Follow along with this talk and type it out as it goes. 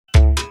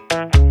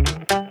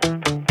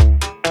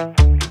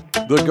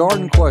The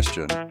Garden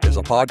Question is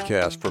a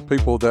podcast for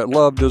people that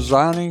love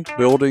designing,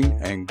 building,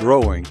 and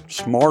growing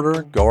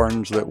smarter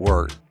gardens that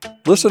work.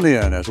 Listen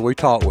in as we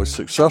talk with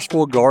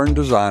successful garden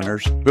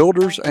designers,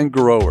 builders, and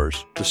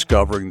growers,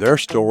 discovering their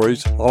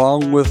stories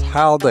along with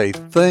how they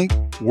think,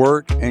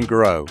 work, and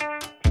grow.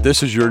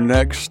 This is your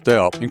next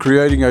step in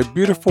creating a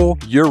beautiful,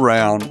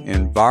 year-round,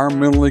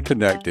 environmentally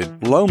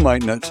connected,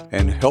 low-maintenance,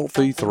 and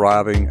healthy,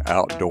 thriving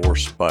outdoor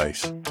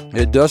space.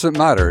 It doesn't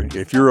matter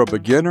if you're a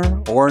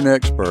beginner or an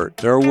expert,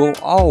 there will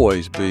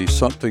always be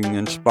something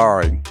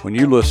inspiring when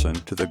you listen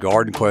to the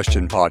Garden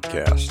Question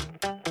podcast.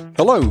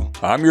 Hello,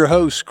 I'm your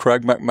host,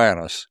 Craig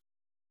McManus.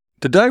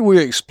 Today we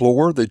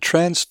explore the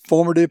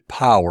transformative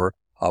power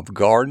of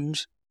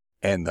gardens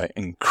and the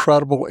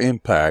incredible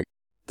impact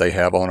they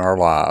have on our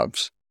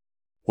lives.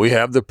 We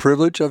have the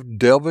privilege of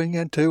delving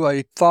into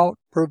a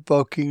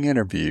thought-provoking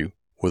interview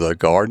with a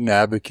garden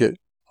advocate,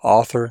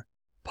 author,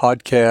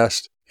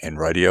 podcast, and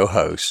radio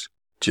host,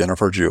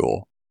 Jennifer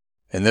Jewell.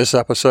 In this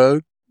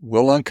episode,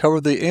 we'll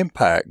uncover the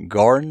impact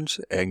gardens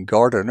and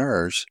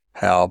gardeners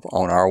have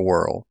on our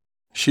world.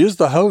 She is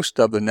the host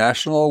of the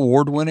national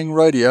award-winning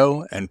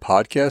radio and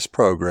podcast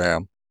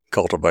program,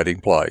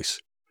 Cultivating Place,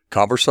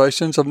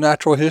 Conversations of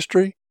Natural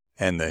History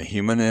and the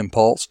Human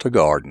Impulse to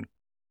Garden.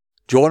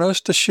 Join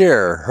us to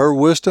share her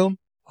wisdom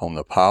on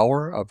the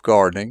power of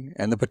gardening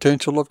and the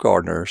potential of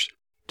gardeners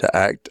to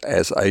act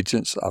as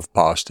agents of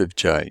positive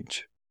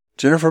change.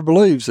 Jennifer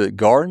believes that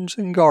gardens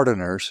and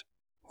gardeners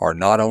are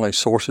not only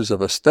sources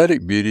of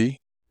aesthetic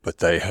beauty, but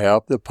they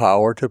have the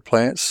power to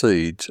plant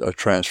seeds of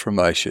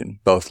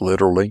transformation, both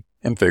literally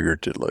and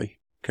figuratively,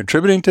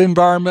 contributing to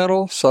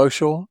environmental,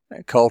 social,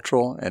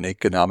 cultural, and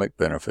economic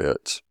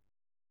benefits.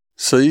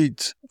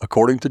 Seeds,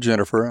 according to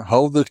Jennifer,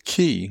 hold the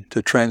key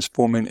to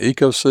transforming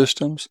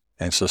ecosystems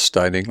and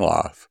sustaining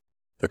life.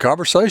 The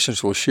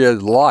conversations will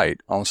shed light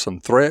on some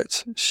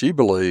threats she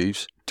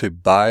believes to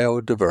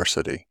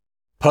biodiversity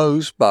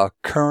posed by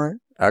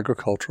current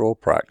agricultural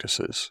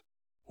practices.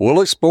 We'll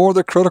explore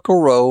the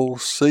critical role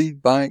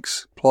seed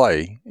banks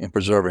play in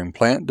preserving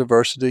plant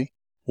diversity.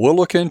 We'll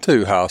look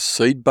into how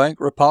seed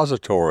bank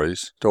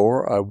repositories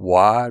store a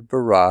wide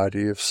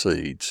variety of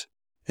seeds,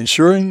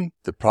 ensuring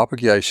the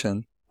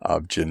propagation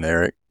of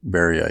generic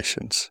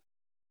variations.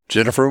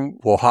 Jennifer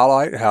will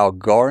highlight how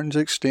gardens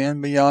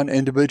extend beyond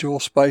individual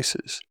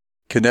spaces,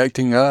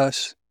 connecting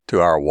us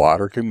to our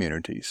wider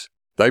communities.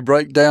 They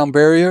break down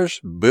barriers,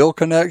 build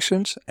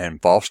connections,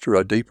 and foster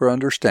a deeper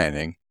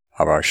understanding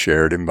of our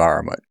shared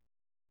environment.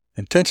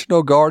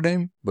 Intentional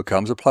gardening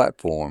becomes a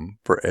platform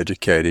for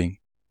educating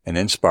and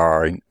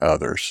inspiring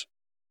others.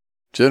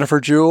 Jennifer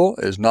Jewell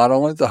is not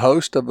only the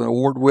host of an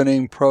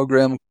award-winning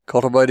program,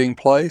 Cultivating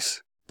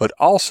Place, but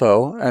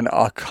also an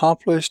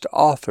accomplished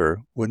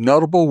author with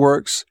notable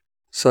works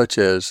such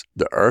as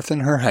The Earth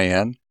in Her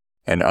Hand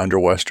and Under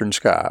Western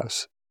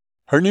Skies.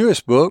 Her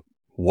newest book,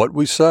 What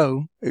We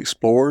Sow,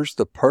 explores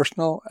the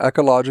personal,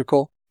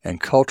 ecological, and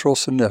cultural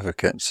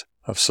significance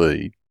of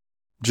seed.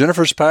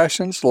 Jennifer's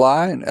passions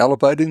lie in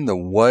elevating the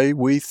way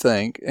we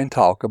think and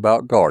talk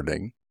about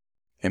gardening,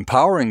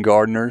 empowering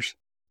gardeners,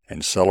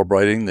 and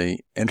celebrating the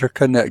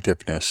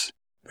interconnectedness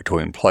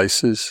between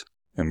places,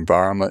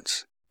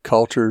 environments,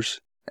 cultures,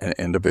 and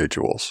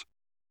individuals.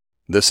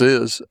 This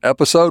is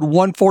episode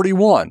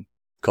 141,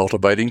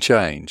 Cultivating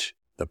Change,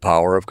 the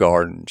Power of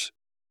Gardens,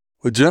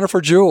 with Jennifer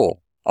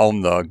Jewell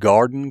on the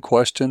Garden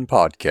Question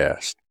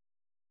podcast.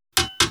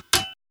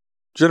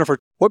 Jennifer,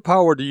 what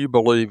power do you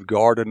believe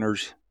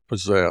gardeners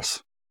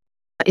possess?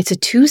 It's a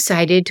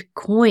two-sided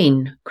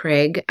coin,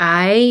 Craig.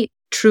 I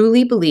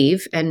truly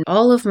believe, and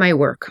all of my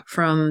work,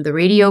 from the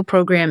radio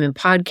program and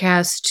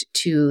podcast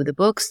to the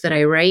books that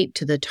I write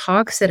to the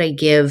talks that I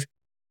give,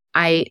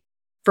 I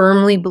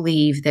firmly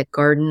believe that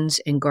gardens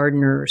and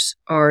gardeners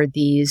are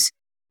these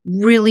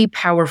really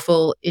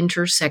powerful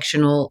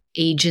intersectional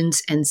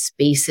agents and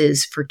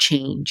spaces for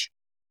change.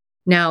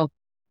 Now,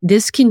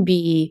 this can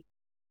be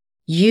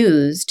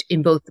used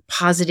in both the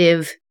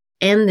positive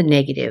and the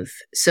negative.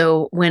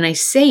 So when I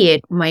say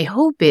it, my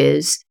hope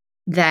is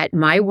that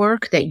my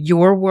work, that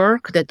your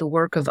work, that the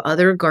work of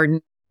other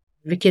garden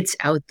advocates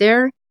out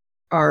there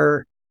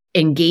are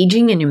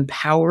engaging and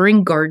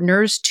empowering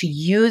gardeners to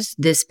use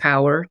this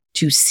power,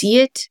 to see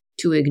it,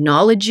 to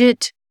acknowledge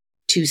it,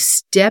 to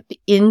step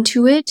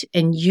into it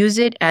and use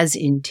it as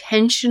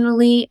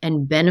intentionally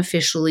and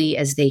beneficially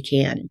as they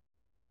can.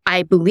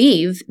 I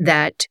believe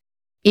that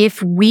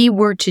if we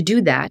were to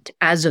do that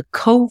as a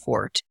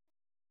cohort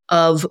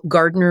of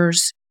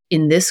gardeners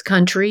in this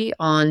country,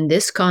 on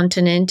this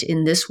continent,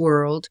 in this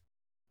world,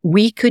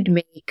 we could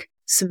make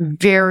some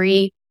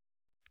very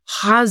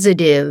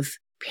positive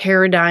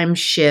paradigm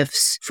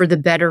shifts for the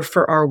better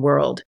for our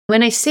world.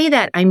 When I say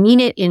that, I mean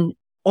it in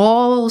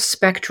all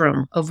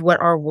spectrum of what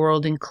our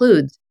world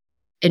includes: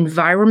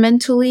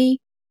 environmentally,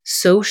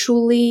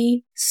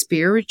 socially,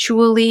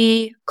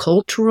 spiritually,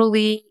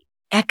 culturally,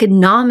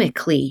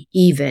 economically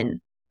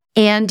even.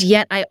 And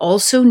yet I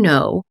also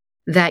know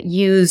that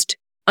used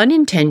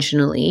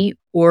unintentionally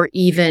or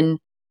even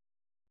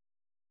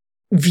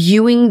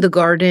viewing the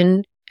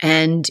garden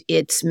and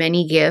its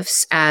many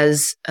gifts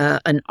as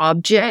an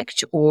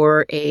object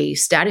or a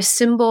status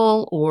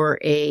symbol or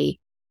a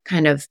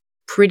kind of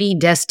pretty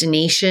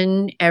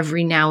destination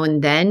every now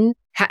and then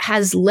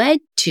has led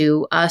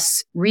to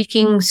us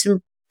wreaking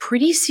some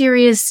pretty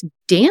serious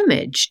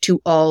damage to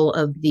all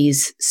of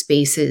these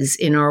spaces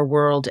in our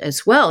world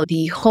as well.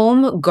 The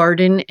home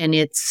garden and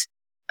its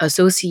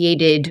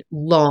associated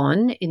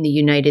lawn in the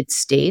United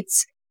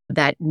States,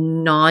 that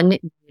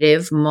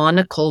non-native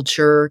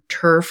monoculture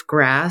turf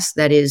grass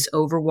that is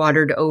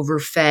overwatered,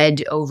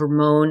 overfed,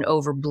 overmown,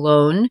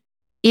 overblown,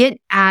 it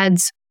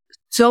adds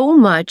so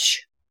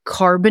much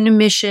carbon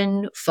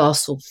emission,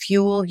 fossil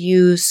fuel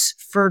use,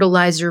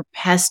 fertilizer,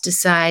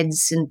 pesticides,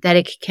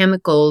 synthetic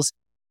chemicals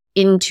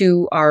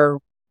into our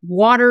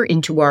water,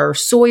 into our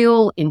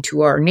soil,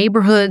 into our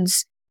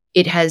neighborhoods.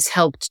 It has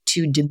helped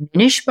to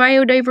diminish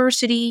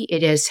biodiversity.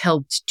 It has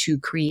helped to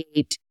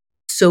create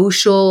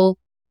social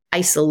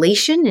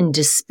isolation and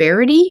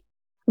disparity.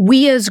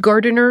 We as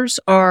gardeners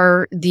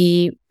are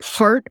the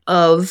part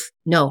of,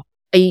 an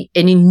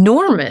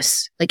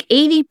enormous, like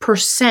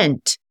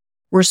 80%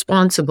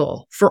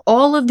 responsible for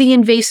all of the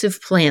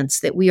invasive plants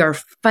that we are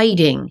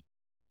fighting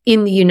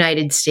in the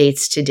United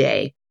States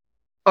today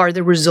are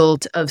the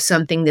result of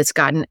something that's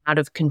gotten out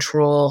of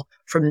control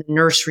from the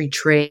nursery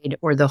trade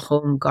or the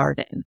home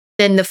garden.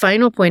 Then the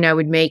final point I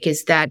would make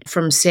is that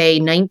from, say,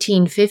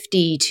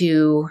 1950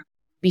 to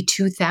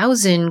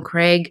 2000,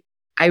 Craig,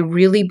 I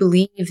really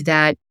believe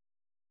that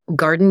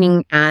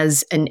gardening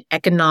as an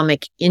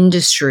economic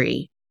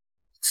industry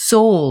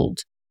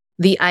sold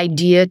the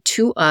idea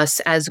to us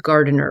as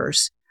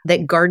gardeners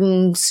that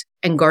gardens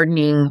and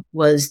gardening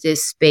was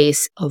this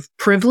space of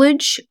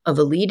privilege, of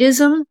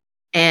elitism,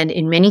 and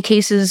in many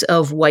cases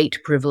of white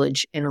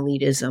privilege and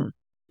elitism.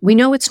 We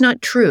know it's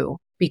not true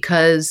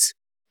because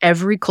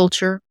every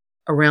culture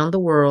around the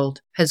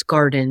world has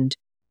gardened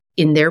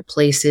in their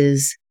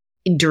places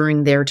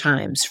during their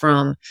times,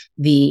 from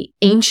the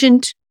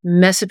ancient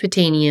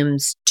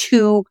Mesopotamians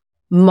to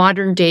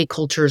modern day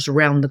cultures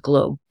around the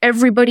globe.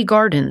 Everybody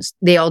gardens.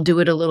 They all do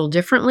it a little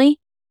differently.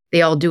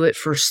 They all do it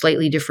for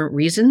slightly different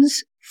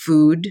reasons: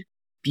 food,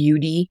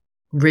 beauty,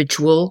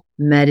 ritual,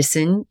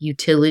 medicine,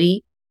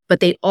 utility, but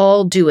they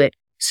all do it.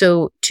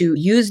 So to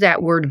use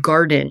that word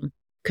garden,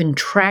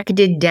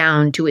 contracted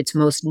down to its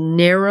most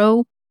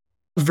narrow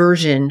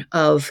version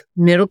of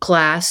middle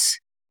class,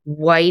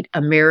 white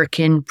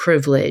American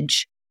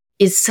privilege,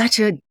 is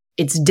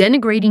it's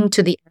denigrating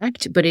to the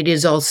act, but it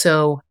is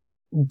also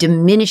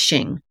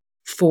diminishing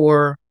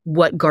for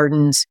what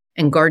gardens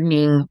and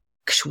gardening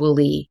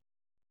actually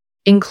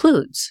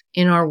includes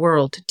in our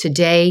world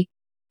today,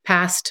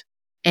 past,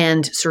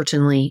 and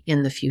certainly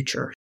in the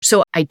future.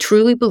 So I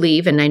truly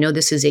believe, and I know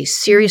this is a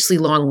seriously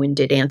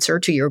long-winded answer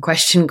to your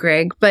question,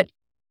 Greg, but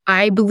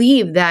I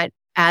believe that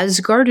as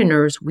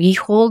gardeners, we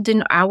hold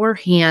in our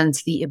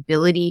hands the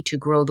ability to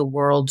grow the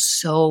world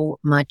so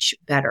much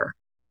better.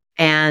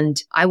 And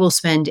I will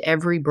spend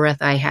every breath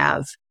I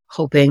have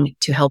hoping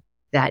to help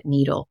that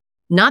needle,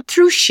 not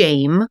through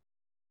shame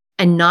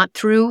and not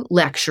through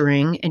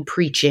lecturing and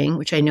preaching,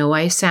 which I know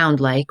I sound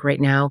like right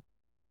now,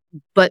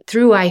 but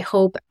through, I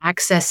hope,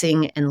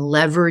 accessing and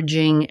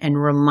leveraging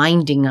and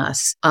reminding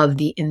us of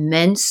the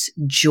immense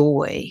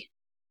joy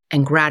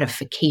and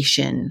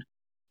gratification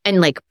and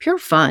like pure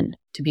fun,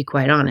 to be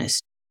quite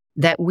honest,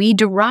 that we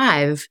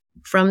derive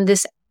from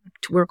this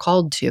act we're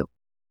called to.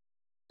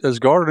 As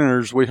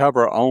gardeners, we have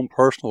our own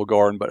personal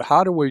garden, but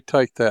how do we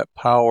take that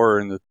power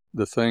and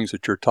the things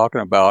that you're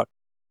talking about,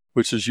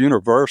 which is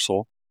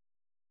universal,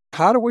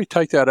 how do we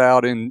take that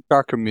out in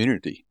our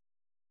community?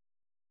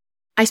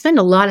 I spend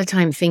a lot of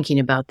time thinking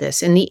about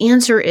this, and the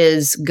answer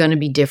is going to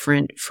be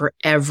different for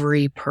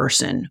every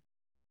person.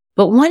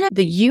 But one of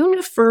the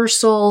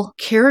universal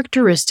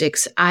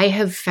characteristics I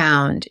have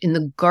found in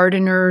the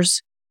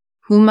gardeners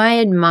whom I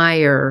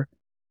admire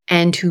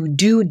and who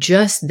do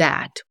just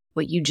that,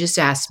 what you just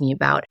asked me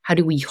about, how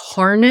do we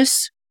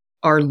harness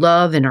our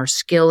love and our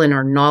skill and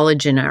our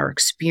knowledge and our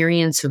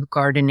experience of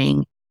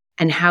gardening,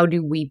 and how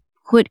do we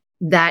put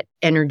that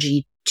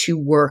energy to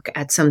work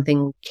at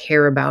something we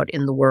care about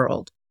in the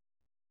world?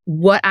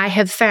 What I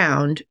have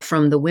found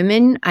from the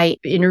women I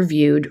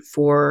interviewed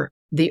for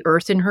The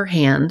Earth in Her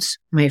Hands,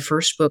 my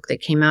first book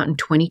that came out in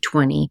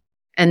 2020,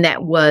 and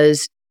that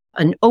was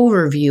an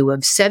overview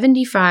of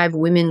 75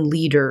 women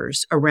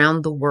leaders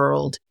around the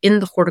world in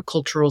the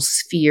horticultural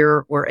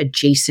sphere or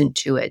adjacent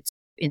to it,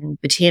 in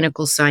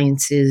botanical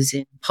sciences,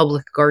 in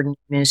public garden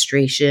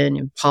administration,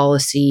 in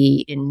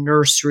policy, in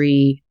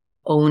nursery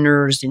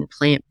owners, in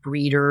plant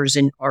breeders,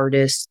 and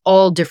artists,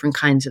 all different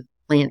kinds of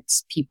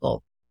plants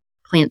people.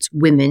 Plants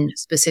women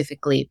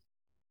specifically.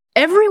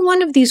 Every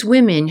one of these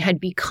women had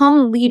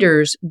become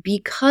leaders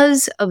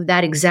because of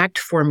that exact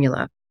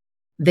formula.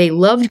 They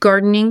loved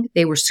gardening.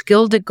 They were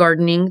skilled at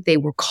gardening. They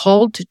were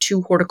called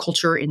to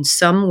horticulture in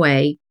some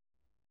way.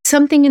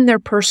 Something in their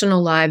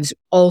personal lives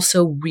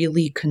also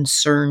really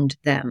concerned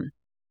them.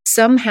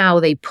 Somehow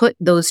they put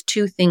those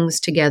two things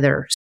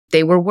together.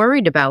 They were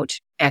worried about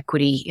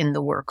equity in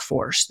the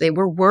workforce. They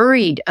were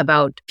worried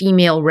about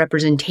female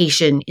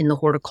representation in the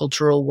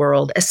horticultural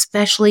world,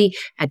 especially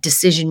at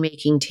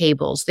decision-making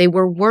tables. They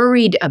were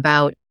worried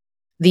about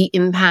the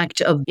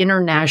impact of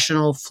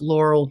international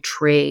floral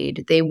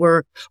trade. They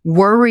were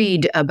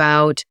worried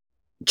about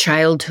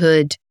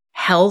childhood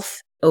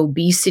health,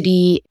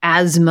 obesity,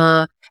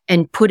 asthma,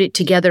 and put it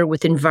together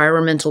with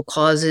environmental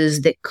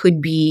causes that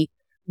could be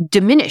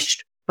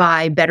diminished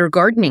by better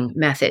gardening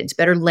methods,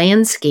 better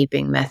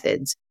landscaping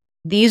methods.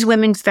 These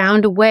women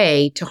found a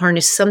way to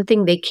harness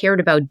something they cared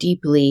about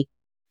deeply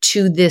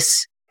to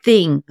this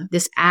thing,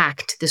 this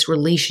act, this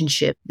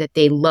relationship that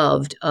they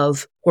loved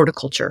of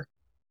horticulture.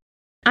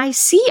 I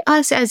see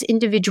us as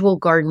individual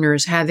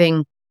gardeners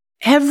having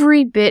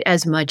every bit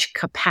as much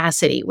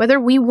capacity, whether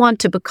we want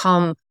to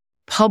become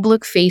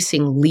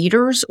public-facing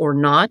leaders or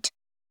not.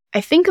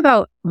 I think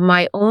about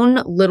my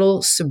own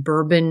little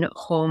suburban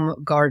home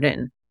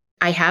garden.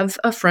 I have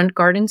a front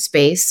garden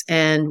space,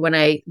 and when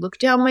I look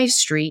down my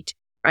street,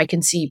 I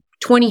can see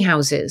 20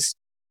 houses.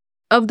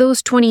 Of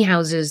those 20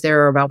 houses,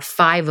 there are about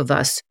 5 of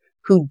us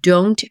who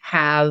don't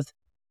have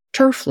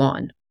turf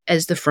lawn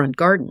as the front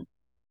garden.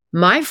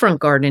 My front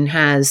garden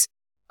has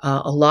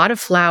a lot of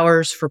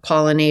flowers for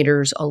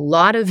pollinators, a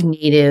lot of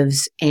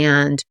natives,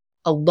 and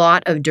a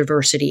lot of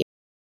diversity.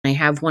 I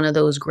have one of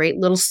those great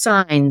little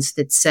signs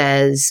that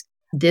says,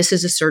 this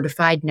is a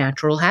certified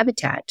natural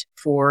habitat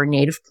for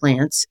native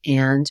plants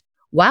and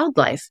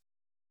wildlife.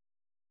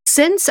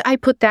 Since I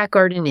put that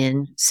garden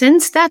in,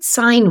 since that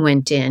sign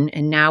went in,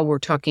 and now we're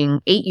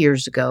talking 8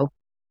 years ago,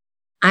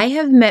 I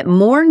have met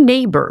more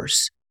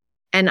neighbors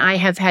and I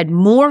have had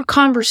more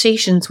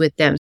conversations with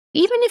them.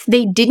 Even if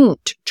they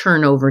didn't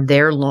turn over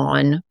their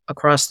lawn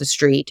across the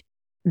street,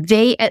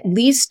 they at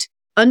least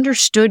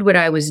understood what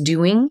I was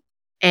doing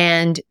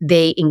and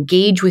they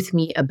engage with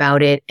me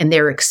about it and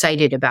they're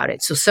excited about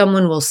it. So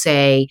someone will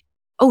say,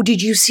 oh,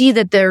 did you see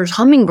that there's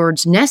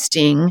hummingbirds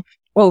nesting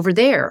over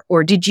there?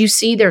 Or did you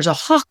see there's a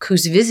hawk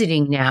who's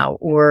visiting now?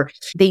 Or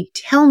they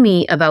tell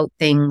me about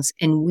things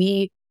and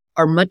we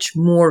are much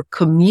more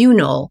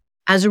communal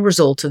as a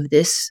result of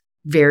this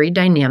very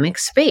dynamic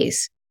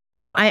space.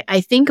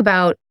 I think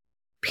about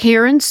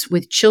parents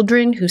with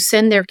children who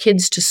send their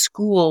kids to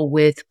school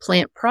with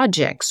plant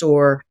projects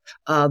or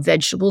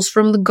vegetables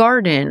from the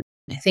garden.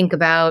 I think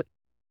about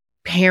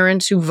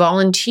parents who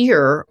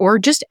volunteer or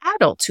just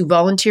adults who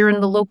volunteer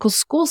in the local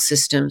school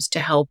systems to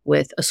help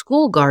with a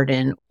school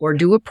garden or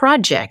do a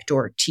project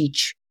or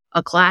teach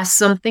a class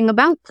something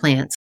about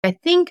plants. I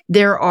think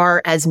there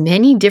are as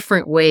many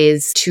different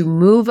ways to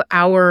move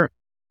our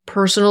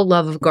personal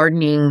love of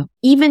gardening,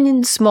 even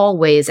in small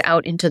ways,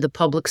 out into the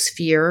public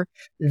sphere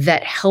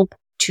that help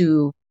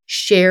to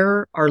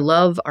share our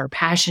love, our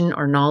passion,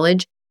 our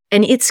knowledge.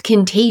 And it's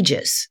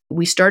contagious.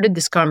 We started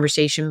this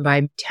conversation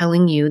by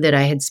telling you that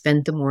I had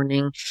spent the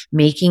morning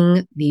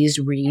making these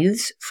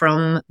wreaths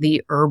from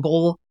the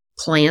herbal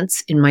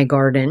plants in my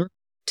garden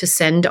to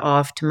send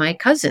off to my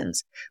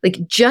cousins.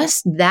 Like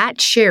just that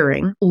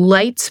sharing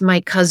lights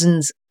my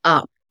cousins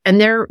up.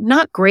 And they're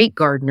not great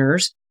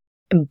gardeners,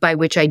 by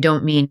which I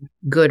don't mean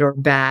good or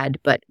bad,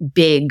 but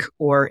big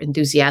or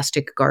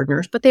enthusiastic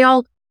gardeners, but they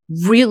all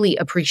really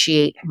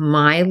appreciate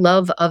my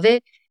love of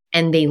it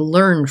and they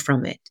learn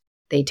from it,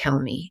 they tell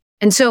me.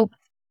 And so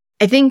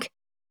I think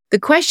the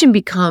question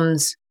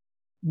becomes,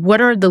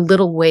 what are the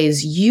little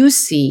ways you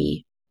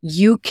see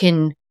you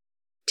can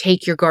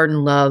take your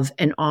garden love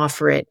and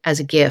offer it as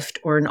a gift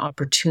or an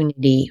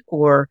opportunity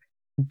or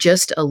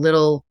just a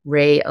little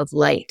ray of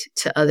light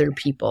to other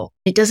people?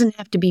 It doesn't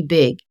have to be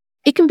big.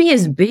 It can be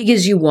as big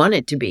as you want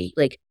it to be.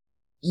 Like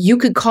you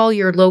could call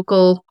your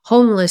local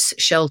homeless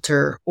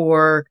shelter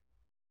or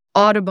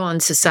Audubon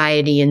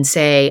Society and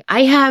say,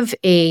 I have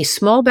a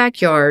small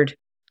backyard.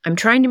 I'm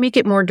trying to make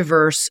it more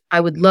diverse. I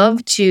would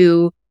love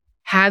to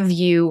have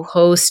you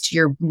host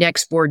your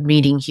next board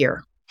meeting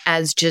here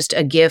as just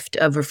a gift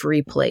of a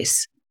free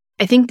place.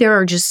 I think there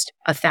are just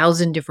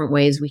 1,000 different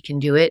ways we can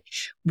do it.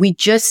 We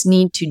just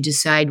need to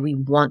decide we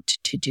want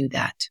to do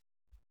that.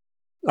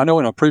 I know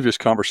in a previous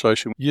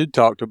conversation, you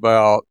talked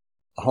about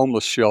a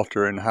homeless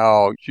shelter and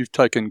how you've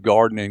taken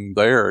gardening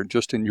there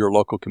just in your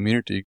local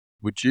community.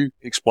 Would you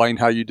explain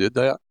how you did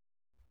that?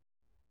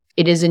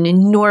 It is an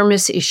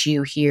enormous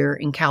issue here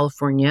in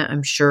California.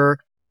 I'm sure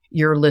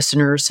your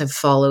listeners have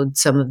followed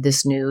some of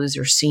this news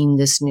or seen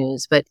this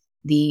news, but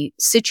the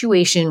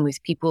situation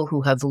with people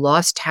who have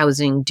lost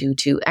housing due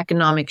to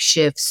economic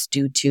shifts,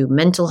 due to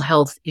mental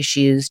health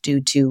issues,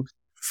 due to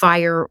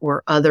fire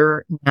or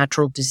other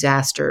natural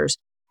disasters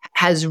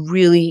has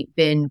really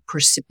been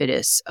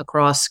precipitous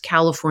across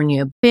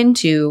California, been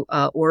to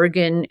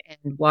Oregon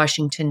and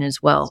Washington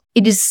as well.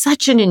 It is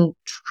such an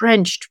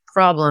entrenched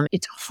problem.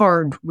 It's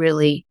hard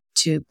really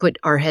to put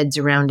our heads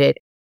around it.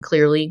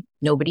 Clearly,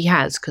 nobody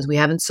has because we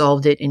haven't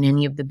solved it in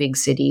any of the big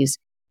cities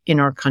in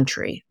our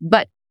country.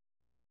 But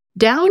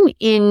down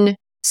in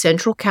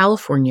Central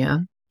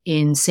California,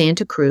 in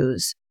Santa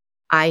Cruz,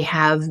 I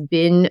have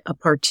been a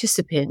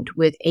participant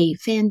with a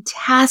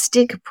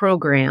fantastic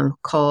program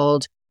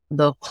called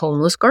the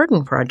Homeless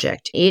Garden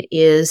Project. It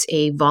is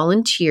a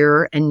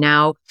volunteer and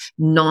now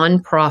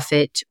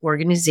nonprofit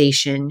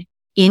organization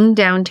in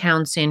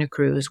downtown Santa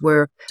Cruz,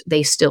 where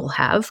they still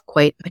have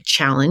quite a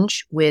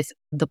challenge with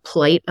the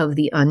plight of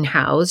the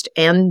unhoused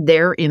and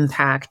their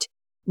impact,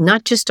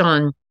 not just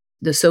on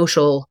the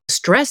social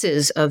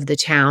stresses of the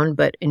town,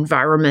 but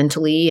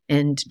environmentally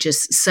and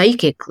just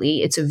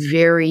psychically. It's a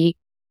very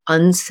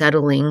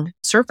unsettling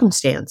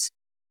circumstance.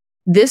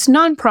 This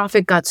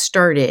nonprofit got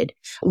started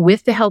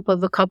with the help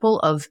of a couple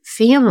of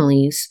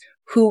families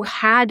who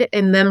had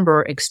a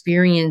member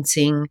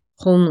experiencing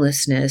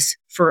homelessness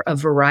for a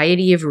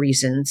variety of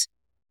reasons,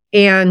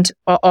 and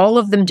all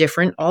of them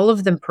different, all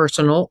of them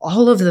personal,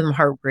 all of them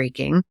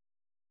heartbreaking.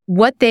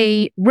 What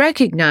they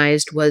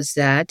recognized was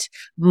that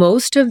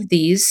most of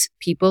these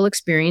people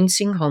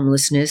experiencing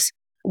homelessness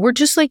were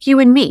just like you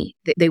and me.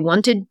 They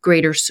wanted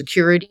greater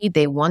security.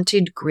 They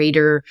wanted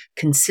greater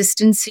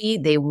consistency.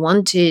 They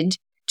wanted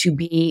to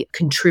be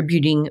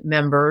contributing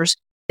members.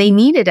 They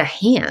needed a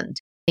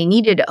hand. They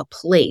needed a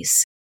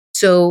place.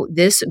 So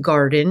this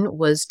garden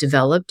was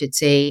developed.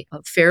 It's a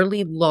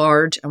fairly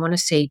large, I want to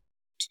say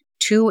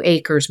 2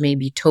 acres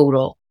maybe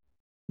total.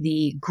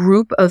 The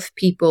group of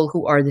people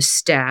who are the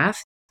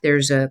staff,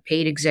 there's a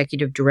paid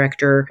executive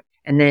director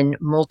and then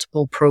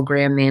multiple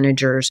program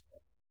managers.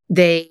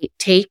 They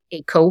take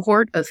a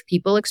cohort of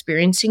people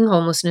experiencing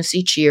homelessness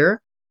each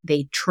year.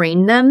 They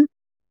train them.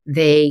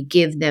 They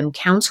give them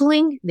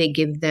counseling. They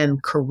give them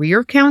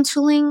career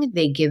counseling.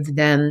 They give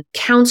them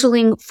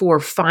counseling for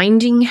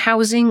finding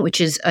housing, which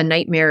is a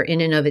nightmare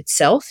in and of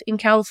itself in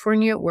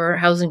California, where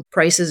housing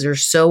prices are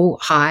so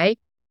high.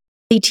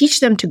 They teach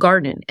them to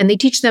garden, and they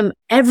teach them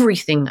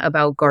everything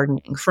about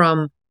gardening,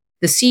 from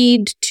the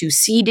seed to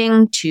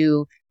seeding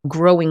to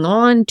growing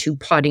on to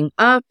potting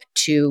up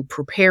to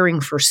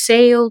preparing for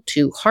sale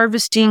to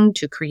harvesting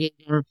to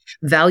creating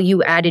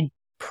value-added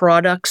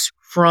products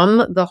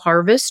from the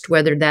harvest,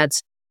 whether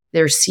that's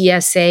their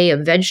CSA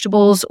of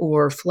vegetables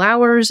or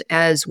flowers,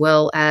 as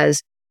well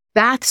as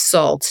bath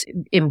salts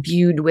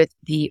imbued with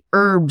the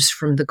herbs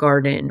from the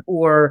garden,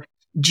 or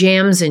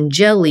jams and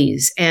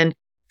jellies. And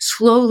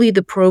slowly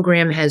the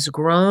program has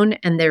grown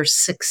and their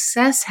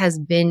success has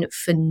been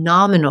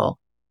phenomenal.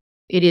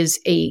 It is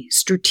a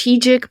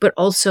strategic but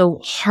also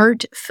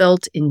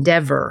heartfelt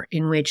endeavor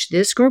in which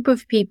this group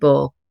of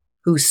people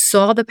who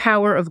saw the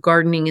power of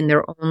gardening in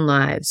their own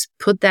lives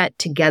put that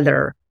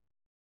together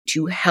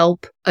to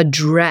help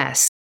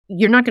address,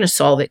 you're not going to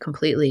solve it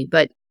completely,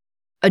 but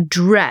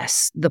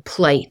address the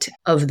plight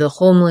of the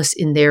homeless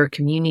in their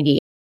community.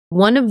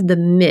 One of the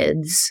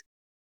myths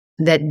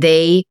that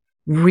they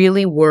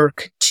really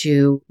work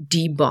to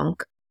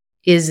debunk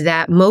is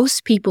that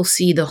most people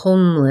see the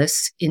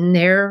homeless in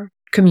their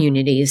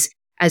communities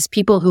as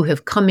people who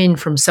have come in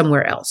from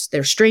somewhere else.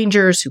 They're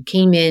strangers who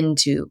came in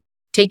to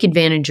take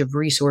advantage of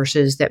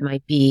resources that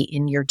might be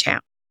in your town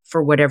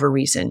for whatever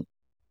reason.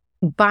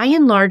 By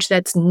and large,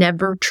 that's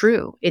never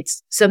true.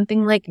 It's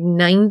something like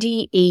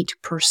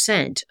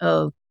 98%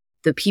 of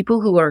the people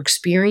who are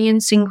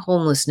experiencing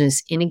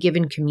homelessness in a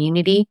given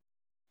community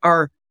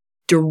are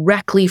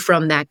directly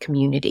from that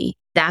community.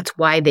 That's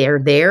why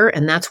they're there,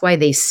 and that's why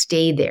they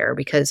stay there,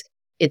 because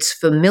it's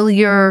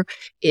familiar,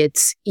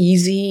 it's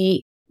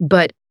easy,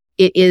 but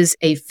it is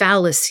a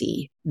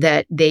fallacy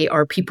that they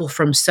are people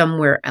from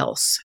somewhere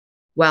else.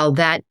 While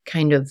that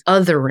kind of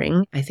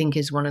othering, I think,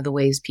 is one of the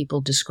ways people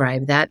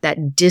describe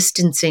that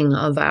distancing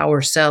of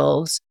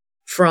ourselves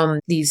from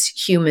these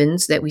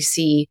humans that we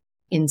see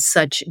in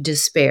such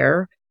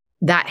despair,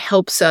 that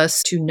helps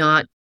us to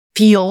not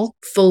feel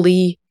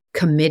fully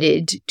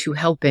committed to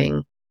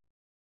helping.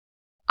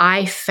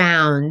 I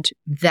found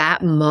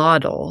that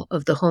model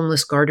of the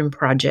Homeless Garden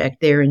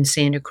Project there in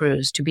Santa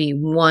Cruz to be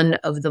one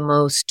of the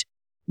most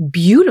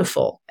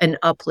beautiful and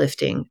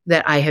uplifting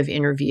that I have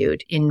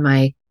interviewed in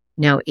my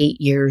now 8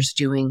 years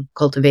doing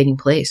Cultivating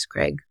Place,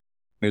 Craig.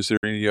 Is there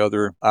any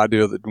other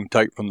idea that we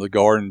take from the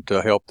garden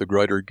to help the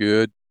greater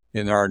good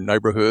in our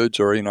neighborhoods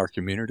or in our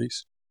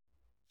communities?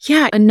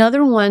 Yeah,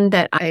 another one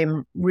that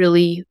I'm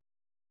really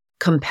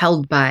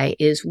compelled by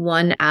is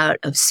one out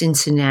of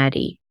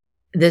Cincinnati.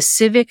 The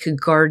Civic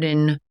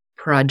Garden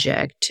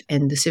Project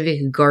and the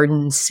Civic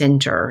Garden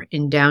Center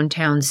in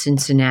downtown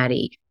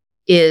Cincinnati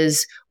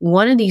is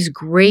one of these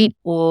great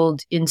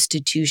old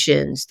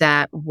institutions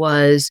that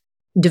was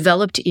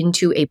developed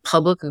into a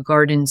public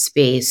garden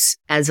space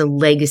as a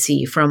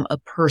legacy from a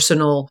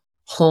personal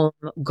home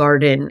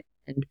garden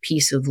and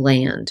piece of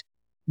land,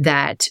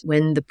 that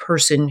when the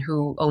person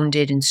who owned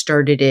it and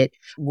started it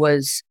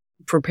was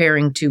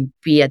preparing to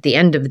be at the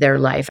end of their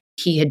life,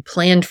 he had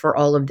planned for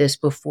all of this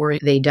before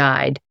they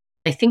died.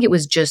 I think it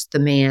was just the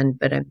man,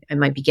 but I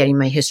might be getting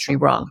my history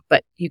wrong,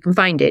 but you can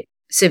find it,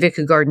 Civic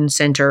Garden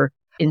Center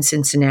in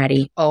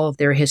Cincinnati, all of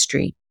their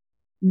history.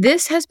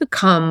 This has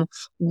become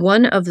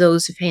one of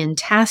those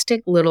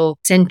fantastic little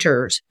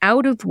centers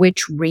out of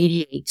which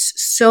radiates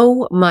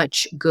so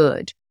much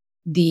good.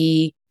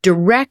 The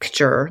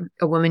director,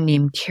 a woman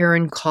named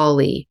Karen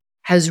Cawley,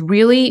 has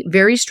really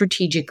very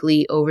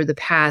strategically over the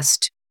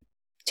past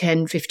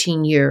 10,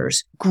 15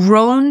 years,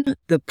 grown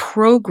the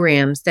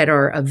programs that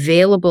are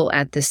available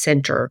at the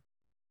center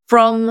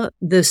from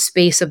the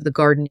space of the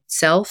garden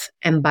itself,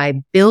 and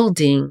by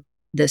building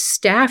the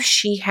staff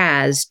she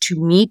has to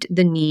meet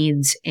the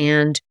needs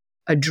and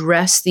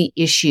address the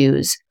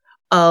issues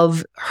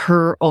of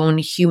her own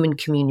human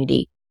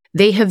community.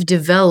 They have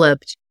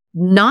developed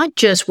not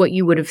just what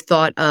you would have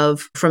thought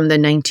of from the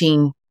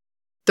 1930s,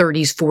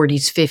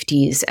 40s,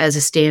 50s as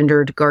a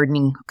standard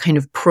gardening kind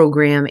of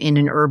program in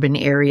an urban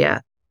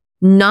area,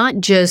 not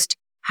just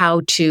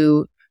how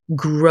to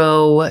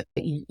grow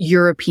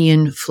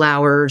European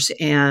flowers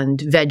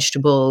and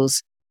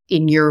vegetables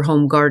in your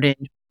home garden,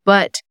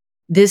 but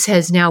this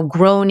has now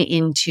grown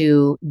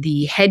into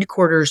the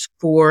headquarters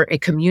for a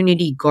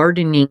community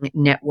gardening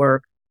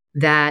network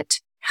that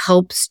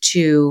helps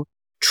to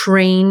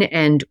train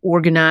and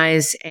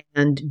organize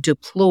and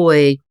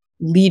deploy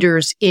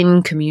leaders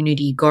in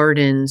community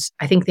gardens.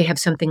 I think they have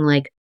something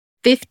like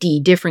 50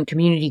 different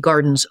community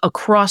gardens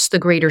across the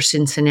greater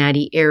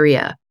Cincinnati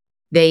area.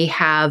 They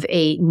have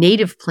a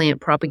native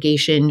plant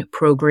propagation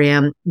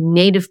program,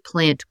 native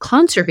plant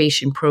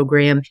conservation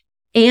program,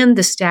 and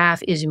the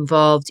staff is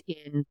involved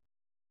in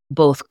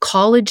both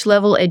college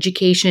level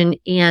education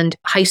and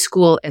high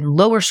school and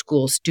lower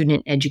school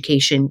student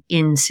education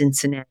in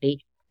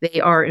Cincinnati.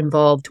 They are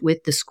involved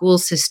with the school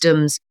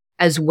systems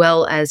as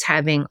well as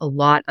having a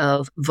lot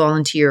of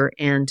volunteer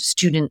and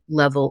student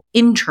level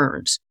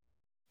interns.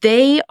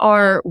 They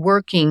are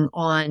working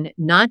on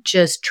not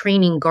just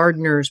training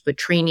gardeners, but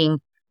training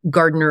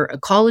gardener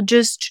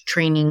ecologists,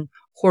 training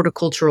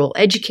horticultural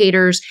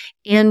educators,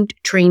 and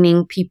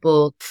training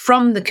people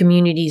from the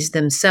communities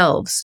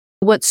themselves.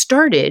 What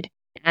started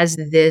as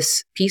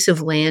this piece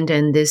of land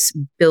and this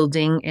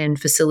building and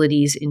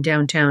facilities in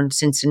downtown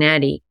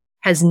Cincinnati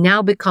has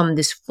now become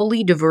this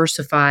fully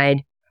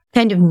diversified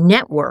kind of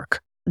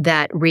network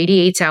that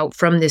radiates out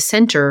from the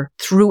center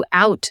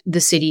throughout the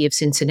city of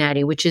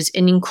Cincinnati, which is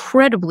an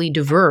incredibly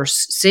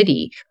diverse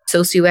city,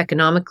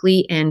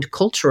 socioeconomically and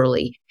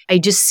culturally. I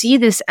just see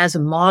this as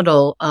a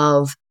model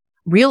of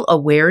real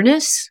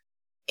awareness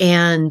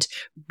and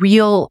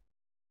real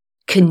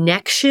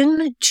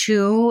connection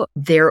to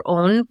their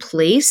own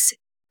place,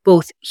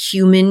 both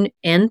human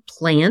and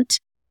plant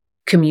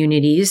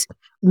communities,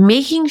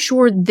 making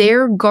sure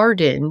their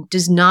garden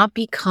does not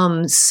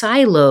become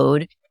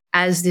siloed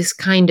as this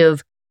kind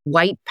of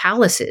white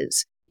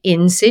palaces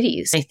in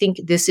cities. I think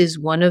this is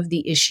one of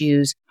the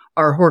issues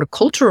our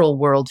horticultural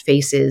world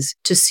faces.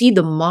 To see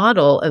the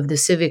model of the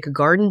Civic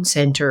Garden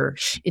Center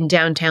in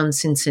downtown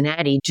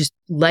Cincinnati just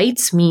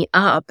lights me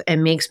up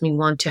and makes me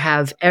want to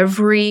have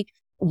every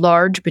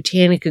large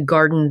botanica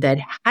garden that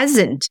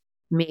hasn't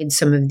made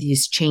some of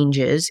these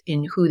changes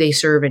in who they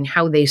serve and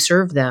how they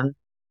serve them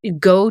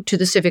go to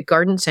the Civic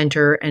Garden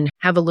Center and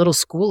have a little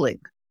schooling.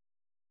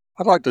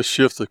 I'd like to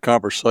shift the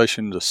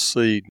conversation to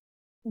seed.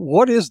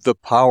 What is the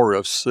power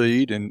of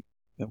seed and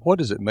what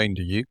does it mean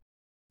to you?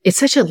 It's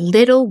such a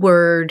little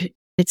word.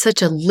 It's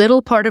such a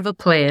little part of a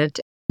plant.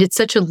 It's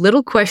such a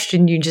little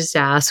question you just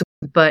asked,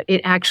 but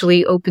it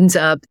actually opens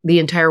up the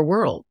entire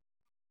world.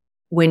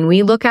 When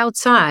we look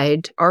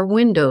outside our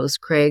windows,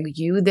 Craig,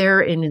 you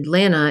there in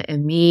Atlanta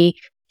and me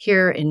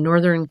here in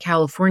Northern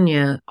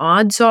California,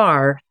 odds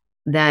are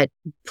that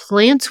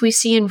plants we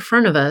see in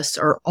front of us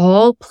are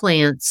all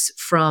plants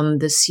from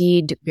the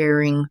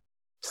seed-bearing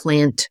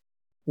plant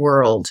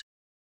world.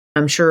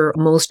 I'm sure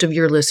most of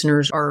your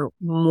listeners are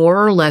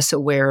more or less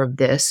aware of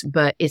this,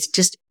 but it's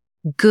just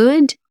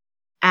good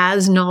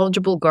as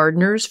knowledgeable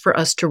gardeners for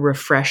us to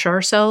refresh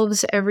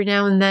ourselves every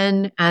now and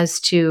then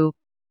as to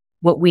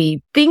what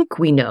we think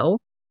we know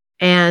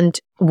and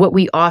what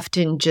we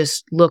often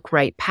just look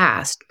right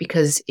past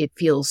because it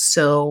feels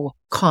so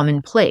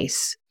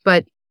commonplace.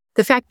 But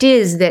the fact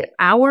is that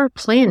our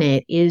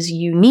planet is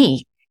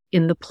unique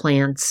in the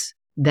plants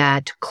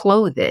that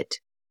clothe it.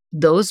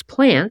 Those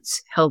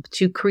plants help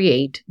to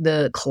create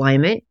the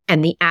climate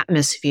and the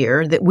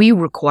atmosphere that we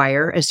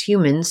require as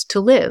humans to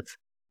live.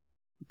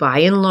 By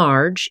and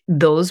large,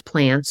 those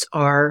plants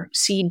are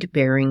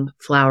seed-bearing,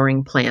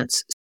 flowering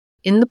plants.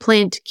 In the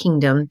plant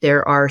kingdom,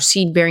 there are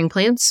seed-bearing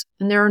plants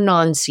and there are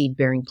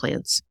non-seed-bearing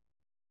plants.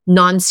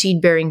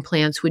 Non-seed-bearing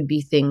plants would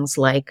be things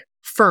like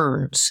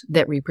ferns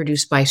that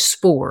reproduce by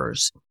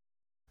spores.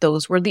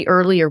 Those were the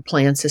earlier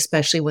plants,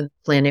 especially when the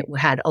planet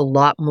had a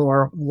lot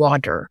more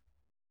water.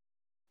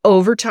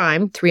 Over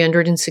time,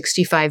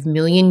 365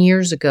 million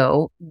years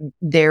ago,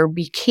 there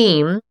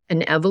became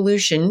an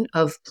evolution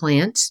of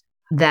plants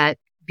that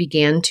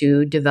began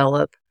to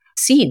develop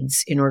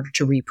seeds in order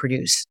to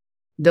reproduce.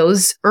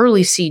 Those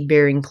early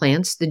seed-bearing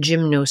plants, the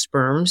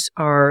gymnosperms,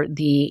 are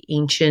the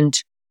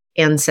ancient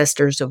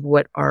ancestors of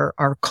what are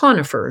our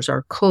conifers,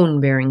 our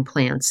cone-bearing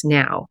plants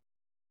now.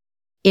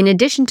 In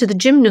addition to the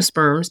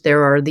gymnosperms,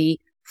 there are the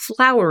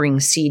flowering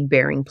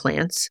seed-bearing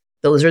plants.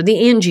 Those are the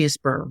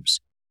angiosperms.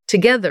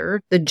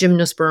 Together, the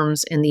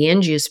gymnosperms and the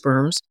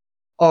angiosperms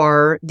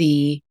are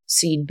the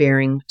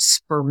seed-bearing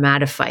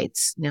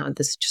spermatophytes. Now,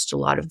 this is just a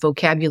lot of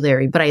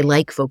vocabulary, but I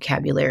like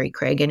vocabulary,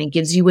 Craig, and it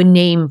gives you a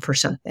name for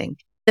something.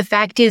 The The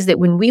fact is that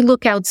when we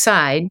look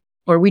outside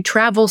or we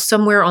travel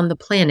somewhere on the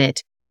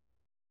planet,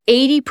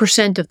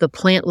 80% of the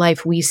plant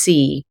life we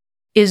see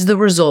is the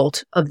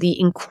result of the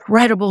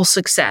incredible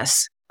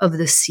success of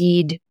the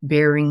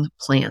seed-bearing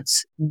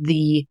plants,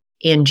 the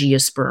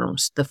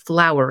angiosperms, the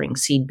flowering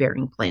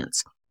seed-bearing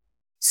plants.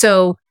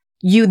 So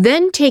you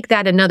then take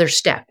that another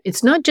step.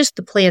 It's not just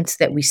the plants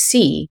that we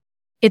see,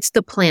 it's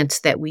the plants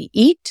that we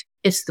eat.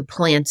 It's the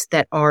plants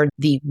that are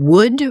the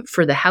wood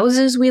for the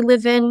houses we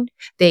live in.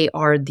 They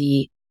are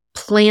the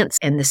plants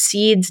and the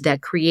seeds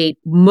that create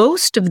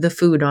most of the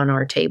food on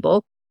our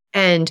table.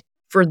 And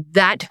for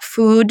that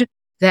food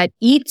that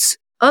eats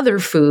other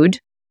food,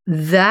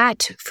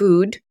 that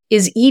food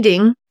is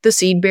eating the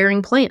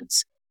seed-bearing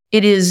plants.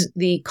 It is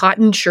the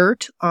cotton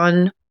shirt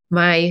on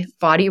my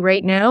body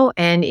right now,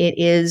 and it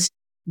is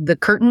the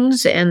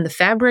curtains and the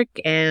fabric.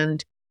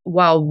 And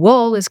while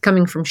wool is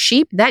coming from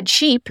sheep, that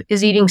sheep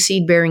is eating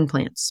seed-bearing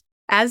plants.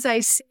 As I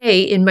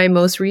say in my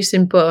most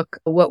recent book,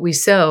 What We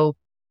Sow,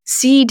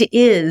 seed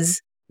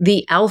is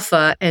the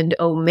alpha and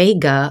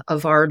omega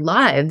of our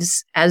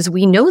lives as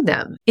we know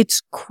them.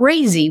 It's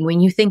crazy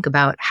when you think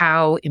about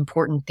how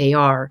important they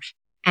are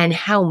and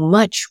how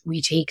much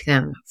we take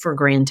them for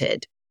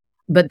granted.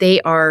 But they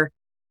are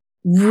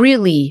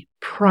really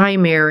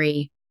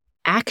primary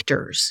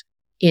actors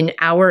in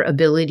our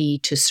ability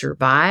to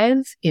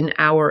survive, in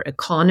our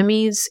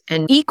economies,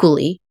 and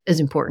equally as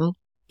important,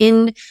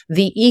 in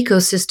the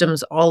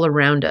ecosystems all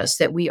around us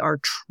that we are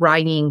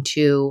trying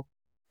to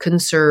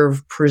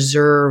conserve,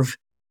 preserve,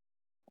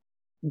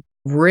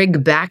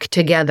 rig back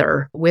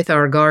together with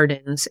our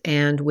gardens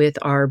and with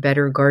our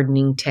better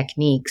gardening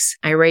techniques.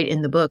 I write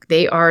in the book,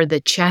 they are the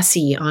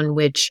chassis on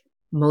which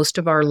most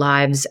of our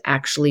lives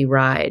actually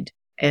ride.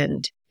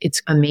 And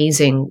it's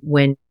amazing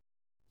when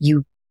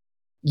you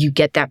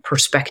get that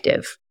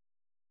perspective.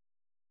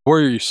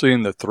 Where are you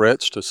seeing the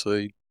threats to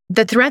seed?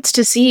 The threats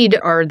to seed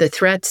are the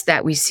threats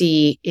that we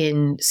see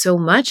in so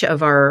much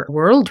of our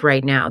world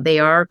right now. They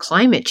are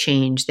climate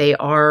change. They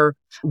are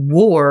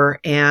war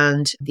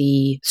and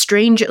the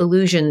strange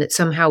illusion that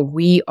somehow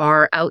we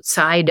are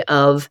outside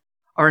of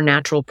our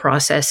natural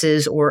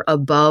processes or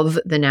above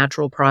the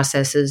natural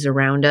processes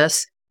around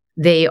us.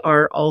 They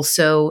are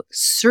also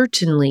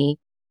certainly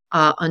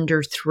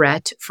under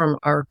threat from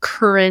our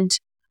current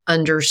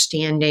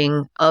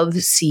understanding of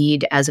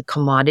seed as a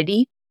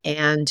commodity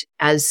and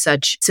as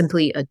such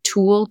simply a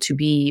tool to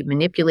be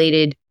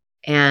manipulated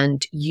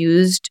and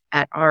used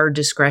at our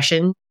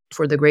discretion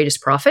for the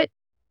greatest profit.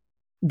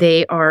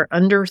 They are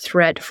under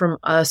threat from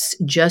us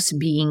just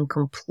being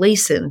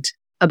complacent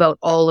about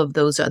all of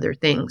those other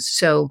things.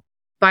 So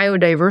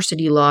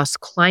biodiversity loss,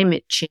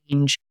 climate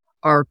change,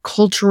 our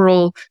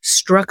cultural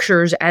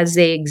structures as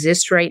they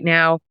exist right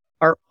now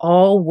are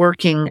all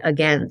working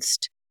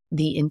against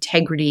the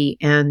integrity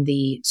and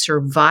the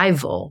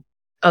survival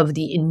of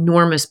the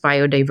enormous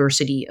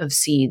biodiversity of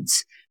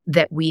seeds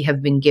that we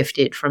have been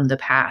gifted from the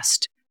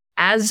past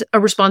as a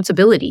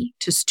responsibility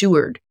to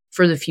steward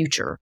for the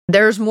future.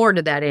 There's more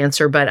to that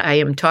answer, but I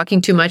am talking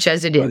too much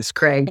as it is,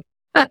 Craig.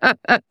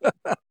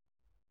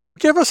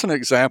 Give us an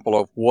example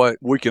of what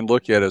we can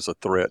look at as a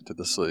threat to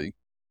the sea.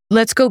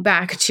 Let's go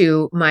back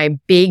to my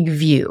big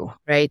view,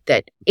 right?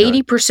 That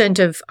 80%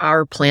 of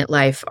our plant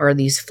life are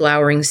these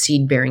flowering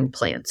seed-bearing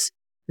plants.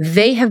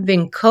 They have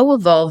been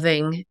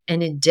co-evolving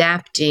and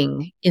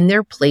adapting in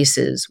their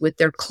places with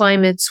their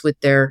climates, with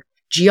their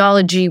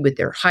geology, with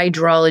their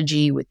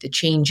hydrology, with the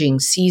changing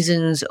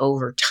seasons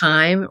over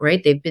time,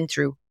 right? They've been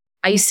through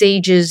ice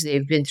ages.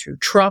 They've been through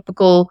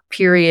tropical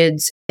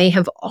periods. They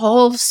have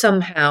all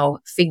somehow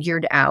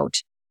figured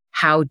out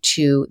how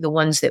to, the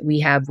ones that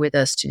we have with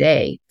us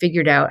today,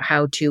 figured out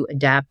how to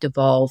adapt,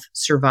 evolve,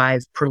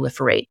 survive,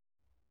 proliferate.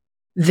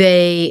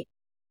 They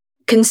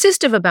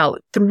consist of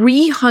about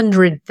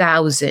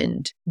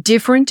 300,000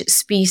 different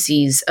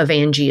species of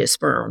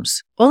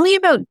angiosperms. Only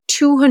about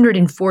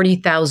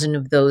 240,000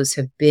 of those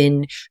have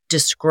been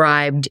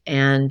described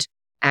and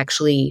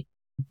actually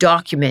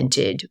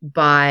documented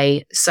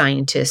by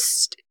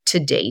scientists to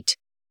date.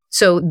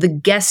 So the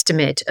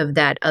guesstimate of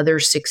that other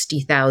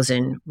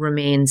 60,000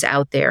 remains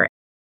out there.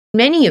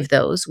 Many of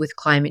those with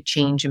climate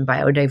change and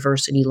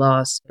biodiversity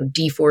loss,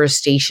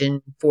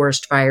 deforestation,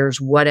 forest fires,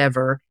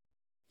 whatever,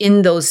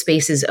 in those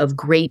spaces of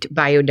great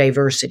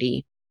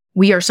biodiversity,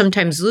 we are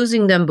sometimes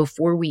losing them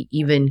before we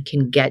even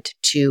can get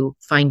to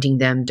finding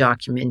them,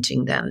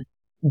 documenting them,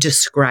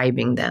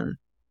 describing them.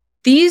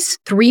 These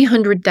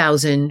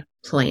 300,000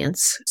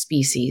 plants,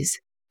 species,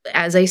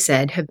 as I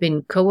said, have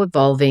been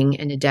co-evolving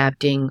and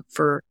adapting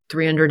for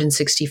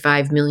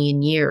 365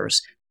 million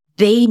years.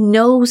 They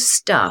know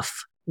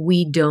stuff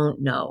we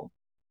don't know.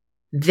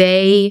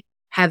 They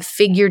have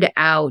figured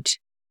out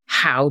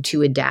how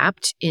to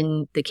adapt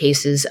in the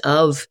cases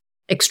of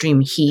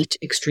extreme heat,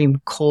 extreme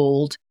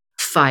cold,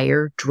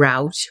 fire,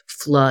 drought,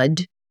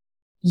 flood.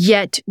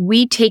 Yet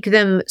we take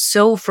them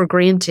so for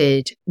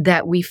granted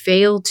that we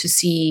fail to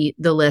see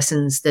the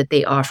lessons that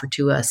they offer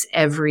to us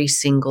every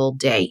single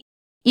day.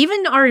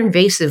 Even our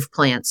invasive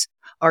plants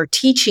are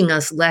teaching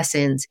us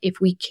lessons if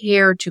we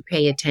care to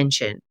pay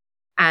attention.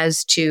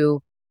 as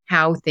to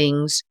how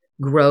things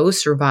grow,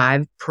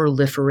 survive,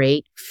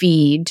 proliferate,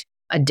 feed,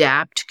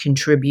 adapt,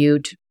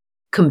 contribute,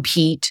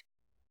 compete.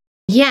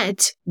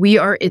 Yet we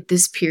are at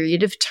this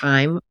period of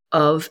time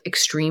of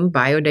extreme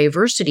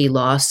biodiversity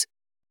loss,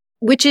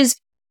 which is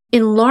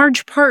in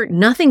large part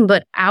nothing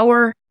but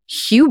our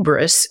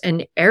hubris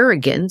and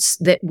arrogance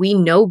that we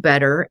know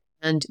better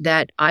and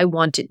that I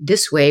want it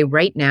this way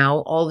right now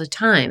all the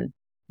time,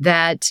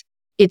 that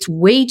it's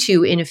way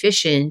too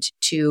inefficient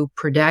to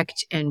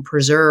protect and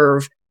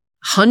preserve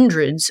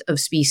hundreds of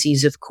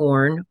species of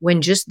corn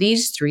when just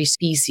these 3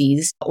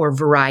 species or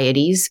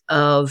varieties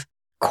of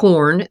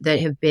corn that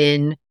have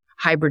been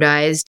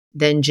hybridized,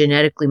 then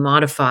genetically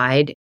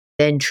modified,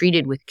 then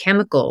treated with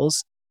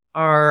chemicals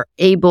are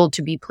able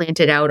to be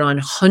planted out on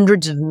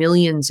hundreds of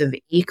millions of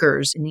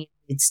acres in the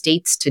United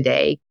States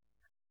today.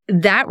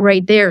 That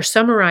right there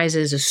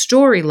summarizes a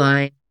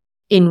storyline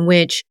in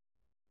which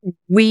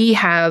we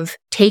have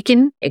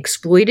taken,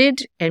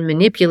 exploited, and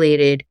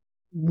manipulated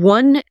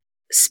one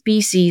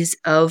species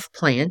of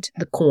plant,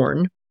 the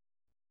corn,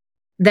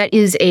 that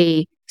is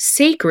a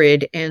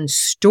sacred and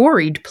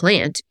storied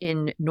plant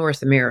in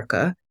North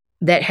America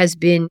that has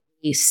been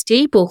a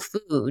staple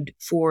food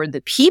for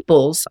the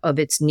peoples of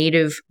its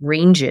native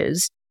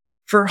ranges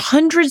for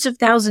hundreds of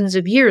thousands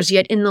of years.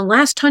 Yet in the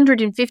last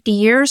 150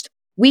 years,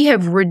 we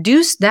have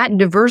reduced that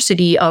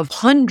diversity of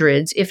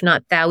hundreds, if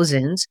not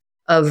thousands,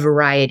 of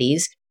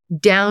varieties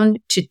down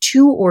to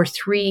 2 or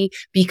 3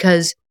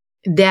 because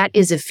that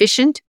is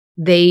efficient.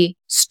 They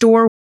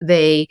store,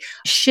 they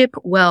ship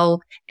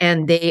well,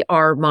 and they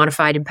are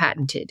modified and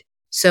patented.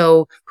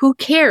 So who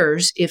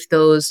cares if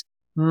those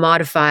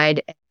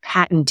modified and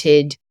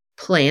patented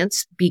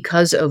plants,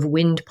 because of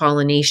wind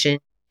pollination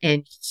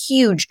and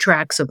huge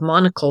tracts of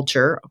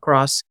monoculture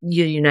across the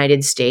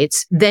United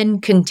States,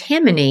 then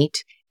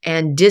contaminate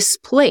and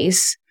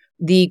displace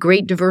the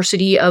great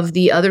diversity of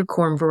the other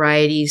corn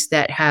varieties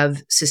that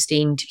have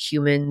sustained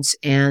humans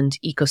and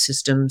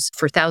ecosystems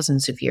for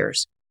thousands of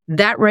years.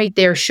 That right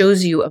there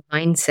shows you a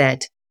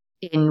mindset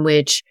in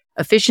which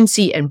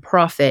efficiency and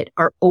profit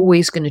are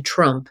always going to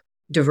trump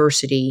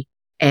diversity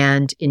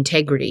and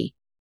integrity.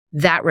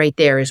 That right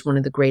there is one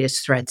of the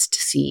greatest threats to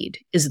seed,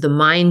 is the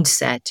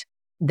mindset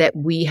that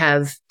we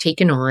have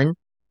taken on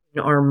in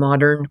our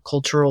modern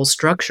cultural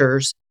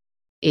structures.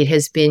 It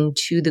has been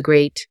to the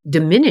great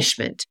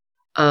diminishment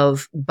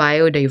of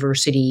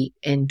biodiversity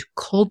and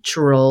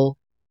cultural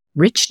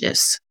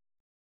richness.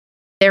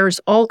 There's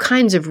all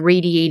kinds of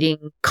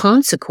radiating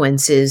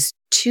consequences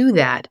to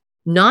that,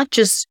 not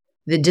just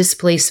the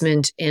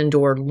displacement and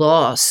or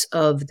loss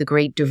of the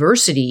great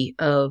diversity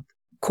of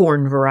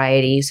corn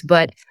varieties,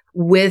 but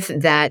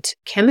with that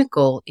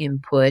chemical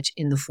input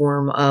in the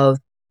form of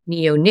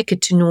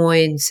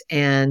neonicotinoids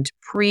and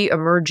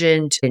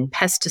pre-emergent and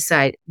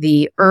pesticide,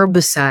 the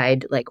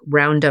herbicide like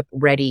Roundup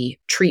Ready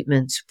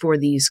treatments for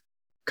these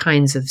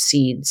kinds of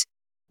seeds.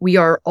 We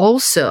are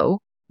also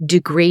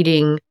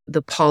degrading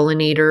the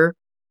pollinator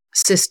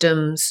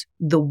systems,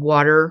 the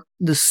water,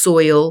 the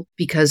soil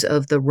because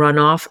of the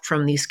runoff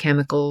from these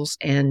chemicals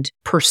and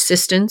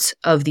persistence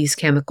of these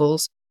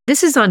chemicals.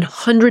 This is on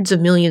hundreds of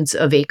millions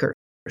of acres.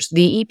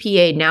 The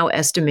EPA now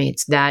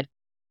estimates that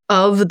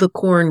of the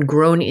corn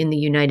grown in the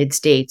United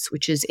States,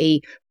 which is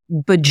a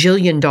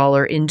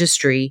bajillion-dollar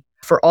industry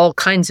for all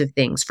kinds of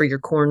things, for your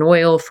corn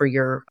oil, for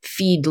your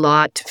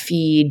feedlot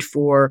feed,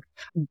 for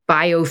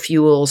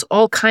biofuels,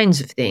 all kinds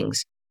of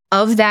things.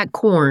 Of that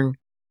corn,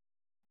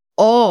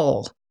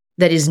 all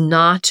that is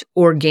not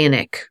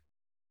organic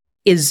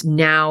is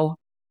now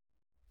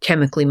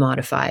chemically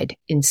modified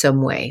in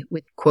some way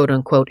with quote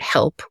unquote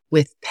help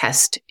with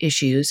pest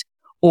issues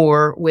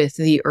or with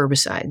the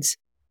herbicides.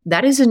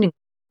 That is an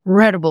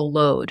incredible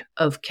load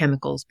of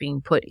chemicals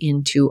being put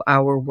into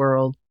our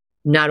world,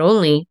 not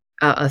only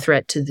a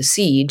threat to the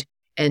seed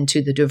and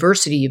to the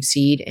diversity of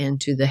seed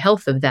and to the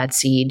health of that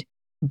seed,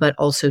 but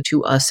also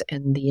to us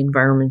and the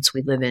environments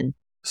we live in.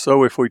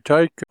 So if we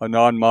take a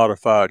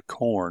non-modified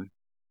corn,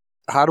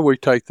 how do we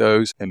take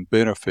those and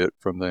benefit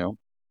from them?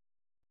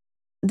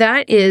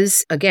 That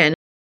is, again,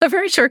 a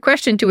very short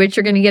question to which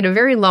you're going to get a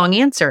very long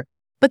answer.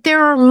 But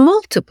there are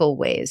multiple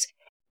ways.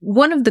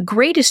 One of the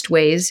greatest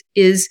ways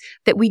is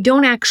that we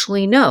don't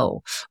actually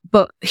know.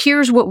 But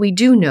here's what we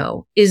do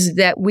know, is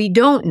that we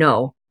don't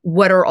know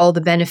what are all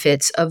the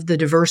benefits of the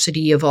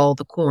diversity of all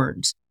the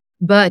corns.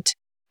 But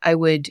I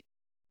would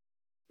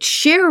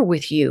share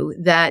with you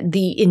that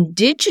the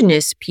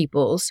indigenous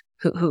peoples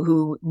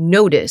who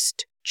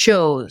noticed,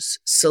 chose,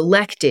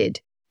 selected,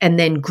 and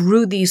then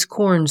grew these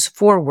corns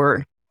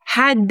forward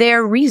had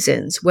their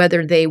reasons,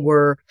 whether they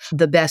were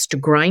the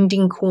best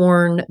grinding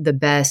corn, the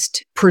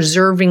best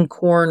preserving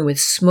corn with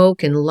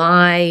smoke and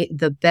lye,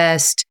 the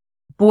best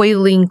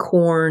boiling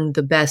corn,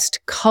 the best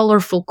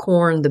colorful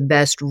corn, the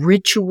best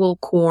ritual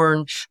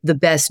corn, the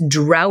best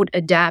drought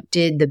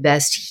adapted, the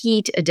best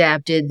heat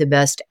adapted, the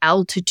best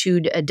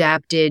altitude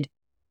adapted.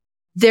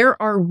 There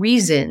are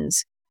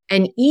reasons,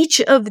 and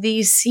each of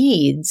these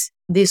seeds,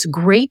 this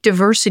great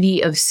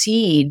diversity of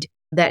seed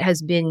that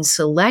has been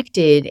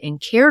selected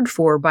and cared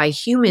for by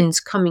humans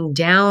coming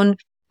down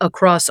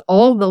across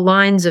all the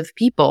lines of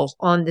people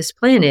on this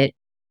planet,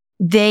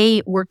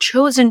 they were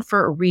chosen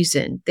for a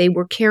reason. They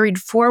were carried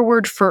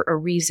forward for a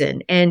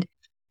reason. And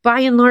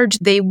by and large,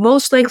 they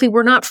most likely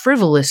were not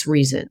frivolous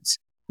reasons.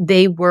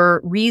 They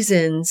were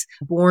reasons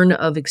born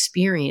of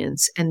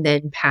experience and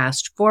then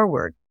passed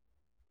forward.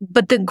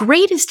 But the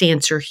greatest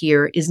answer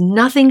here is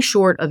nothing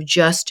short of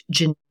just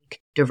genetic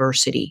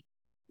diversity.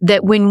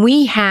 That when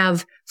we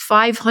have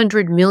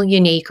 500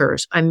 million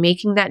acres, I'm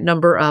making that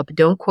number up,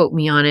 don't quote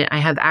me on it, I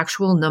have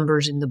actual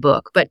numbers in the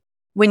book, but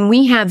when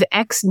we have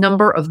X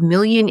number of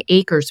million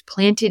acres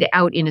planted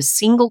out in a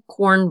single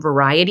corn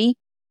variety,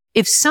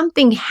 if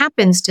something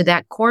happens to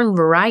that corn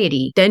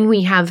variety, then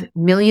we have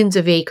millions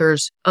of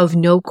acres of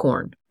no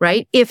corn,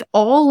 right? If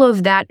all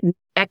of that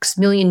X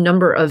million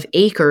number of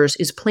acres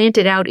is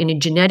planted out in a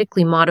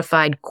genetically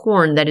modified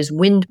corn that is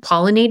wind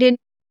pollinated,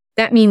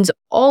 that means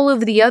all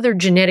of the other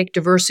genetic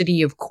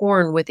diversity of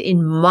corn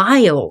within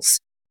miles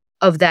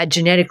of that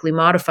genetically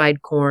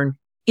modified corn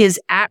is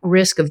at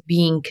risk of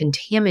being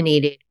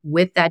contaminated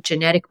with that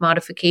genetic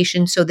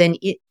modification. So then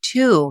it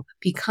too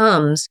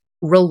becomes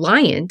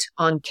reliant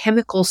on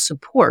chemical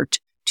support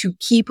to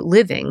keep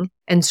living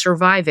and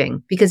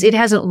surviving because it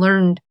hasn't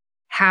learned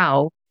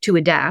how to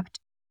adapt.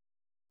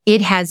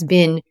 It has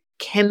been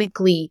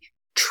chemically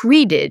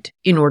treated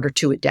in order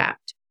to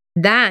adapt.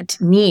 That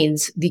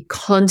needs the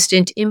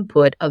constant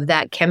input of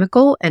that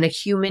chemical and a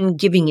human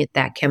giving it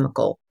that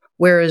chemical.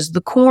 Whereas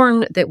the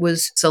corn that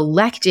was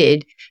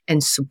selected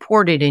and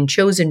supported and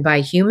chosen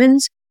by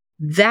humans,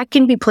 that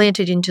can be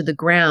planted into the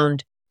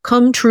ground,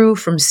 come true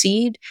from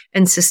seed,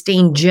 and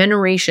sustain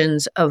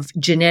generations of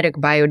genetic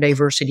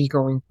biodiversity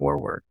going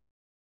forward.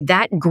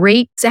 That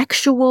great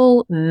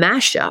sexual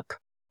mashup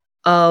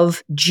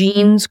of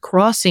genes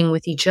crossing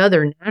with each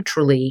other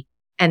naturally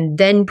and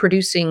then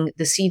producing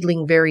the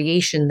seedling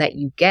variation that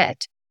you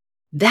get,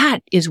 that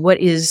is what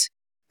is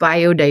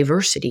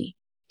biodiversity.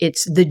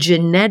 It's the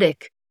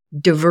genetic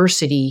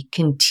diversity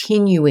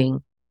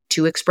continuing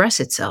to express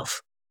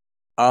itself.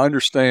 I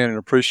understand and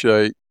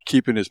appreciate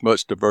keeping as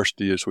much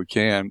diversity as we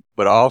can,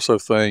 but I also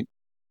think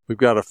we've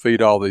got to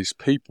feed all these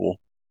people,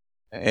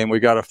 and we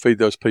got to feed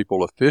those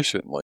people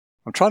efficiently.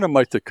 I'm trying to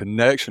make the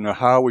connection of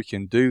how we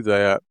can do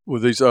that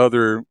with these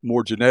other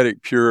more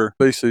genetic pure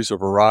species or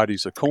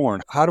varieties of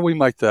corn. How do we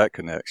make that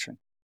connection?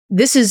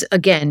 This is,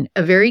 again,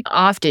 a very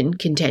often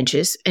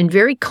contentious and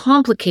very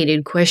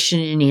complicated question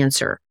and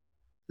answer.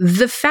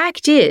 The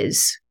fact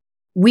is,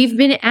 we've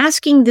been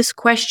asking this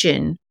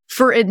question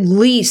for at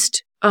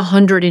least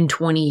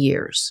 120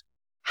 years.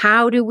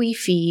 How do we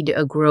feed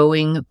a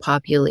growing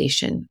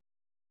population?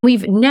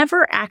 We've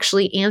never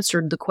actually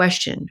answered the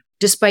question,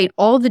 despite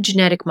all the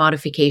genetic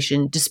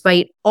modification,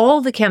 despite all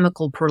the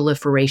chemical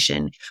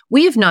proliferation.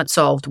 We have not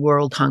solved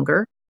world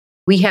hunger.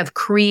 We have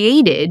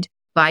created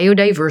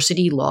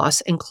biodiversity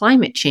loss and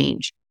climate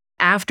change.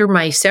 After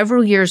my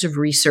several years of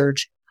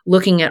research,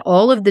 looking at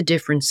all of the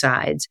different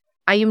sides,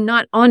 I am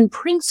not on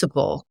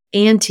principle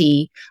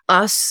anti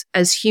us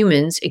as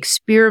humans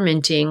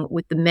experimenting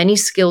with the many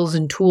skills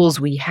and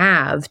tools we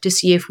have to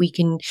see if we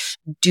can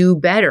do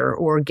better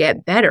or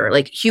get better.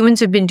 Like humans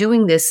have been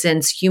doing this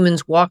since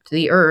humans walked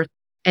the earth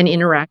and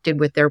interacted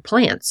with their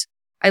plants.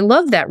 I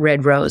love that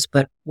red rose,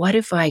 but what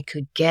if I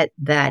could get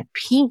that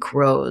pink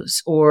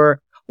rose?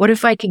 Or what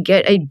if I could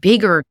get a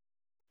bigger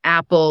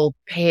apple,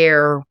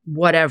 pear,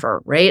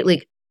 whatever, right?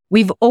 Like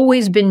we've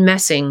always been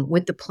messing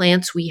with the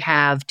plants we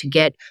have to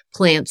get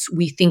plants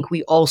we think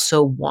we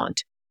also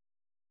want.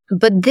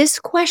 But this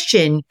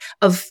question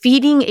of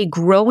feeding a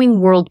growing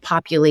world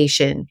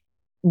population,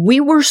 we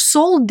were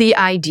sold the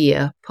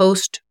idea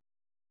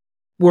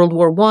post-World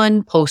War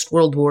I,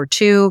 post-World War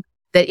II,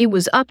 that it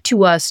was up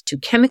to us to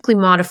chemically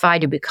modify,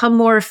 to become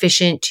more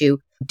efficient, to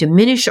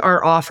diminish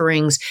our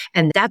offerings.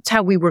 And that's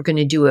how we were going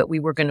to do it. We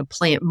were going to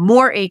plant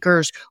more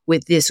acres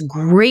with this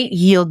great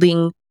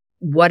yielding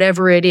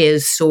whatever it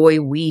is, soy,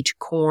 wheat,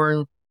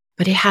 corn,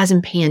 but it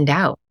hasn't panned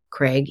out,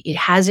 Craig. It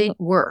hasn't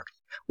worked.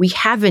 We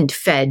haven't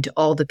fed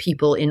all the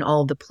people in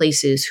all the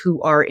places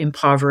who are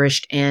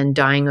impoverished and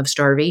dying of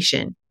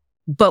starvation.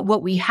 But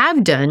what we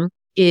have done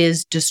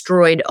is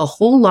destroyed a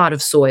whole lot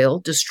of soil,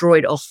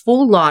 destroyed a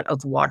whole lot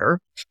of water,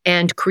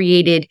 and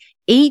created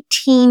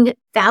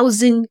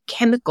 18,000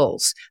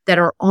 chemicals that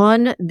are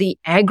on the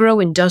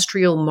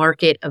agro-industrial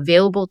market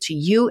available to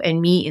you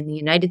and me in the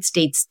United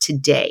States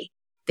today.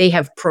 They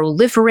have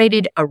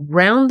proliferated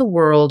around the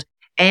world,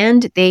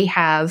 and they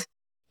have,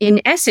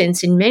 in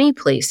essence, in many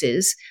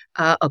places,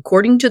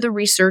 according to the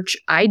research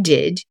I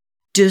did,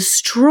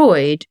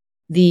 destroyed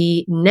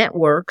the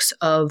networks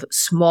of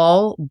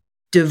small,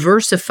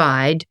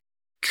 diversified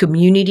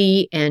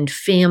community and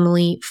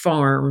family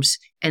farms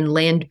and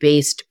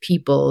land-based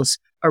peoples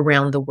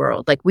around the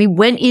world. Like we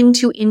went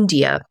into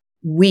India,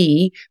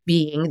 we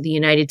being the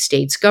United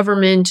States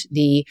government,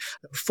 the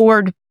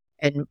Ford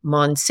and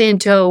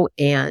Monsanto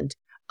and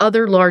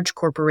other large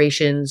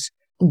corporations,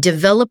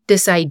 developed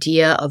this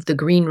idea of the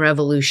Green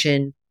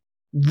Revolution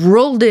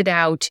rolled it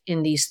out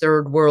in these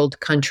third world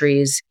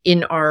countries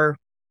in our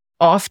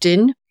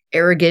often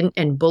arrogant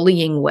and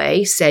bullying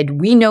way, said,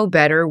 we know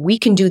better, we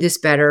can do this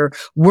better,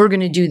 we're going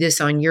to do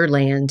this on your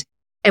land.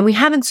 And we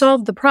haven't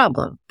solved the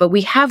problem, but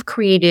we have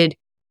created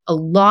a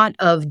lot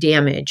of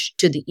damage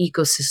to the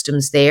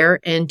ecosystems there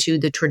and to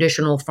the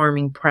traditional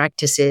farming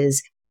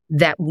practices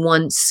that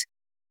once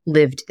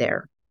lived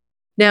there.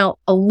 Now,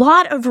 a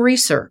lot of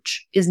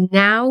research is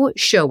now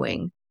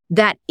showing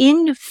that,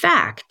 in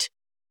fact,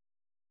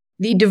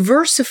 the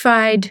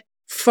diversified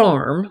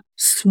farm,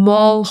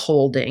 small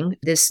holding,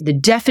 the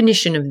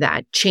definition of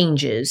that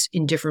changes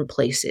in different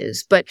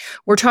places, but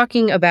we're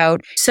talking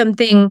about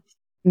something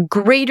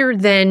greater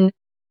than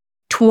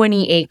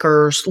 20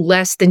 acres,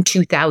 less than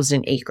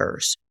 2,000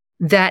 acres,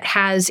 that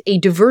has a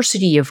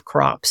diversity of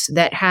crops,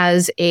 that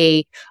has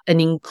an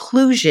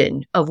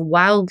inclusion of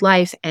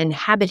wildlife and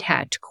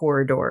habitat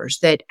corridors,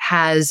 that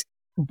has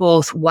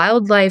both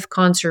wildlife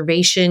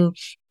conservation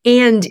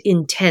and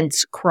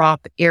intense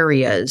crop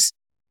areas,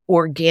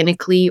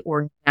 organically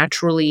or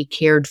naturally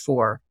cared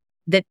for,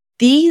 that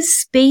these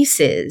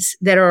spaces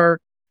that are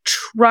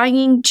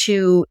trying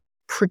to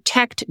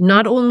protect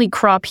not only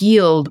crop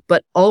yield,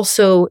 but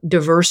also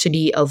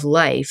diversity of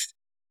life,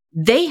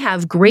 they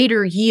have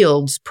greater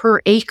yields per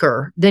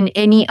acre than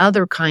any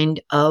other kind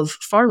of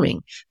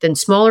farming, than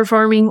smaller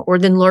farming or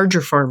than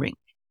larger farming.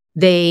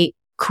 They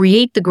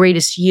create the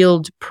greatest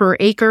yield per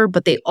acre,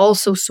 but they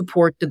also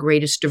support the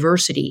greatest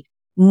diversity,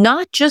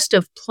 not just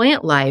of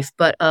plant life,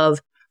 but of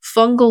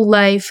fungal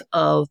life,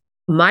 of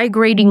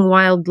migrating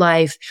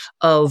wildlife,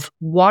 of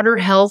water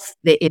health.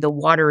 The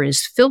water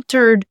is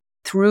filtered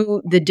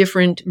through the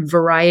different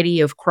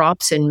variety of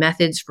crops and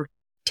methods for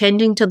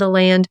tending to the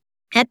land.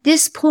 At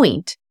this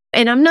point,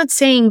 and I'm not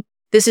saying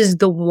this is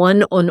the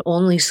one and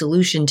only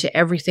solution to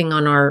everything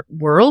on our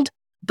world,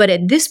 but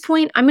at this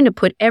point, I'm going to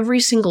put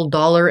every single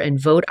dollar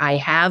and vote I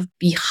have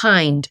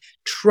behind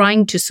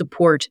trying to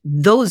support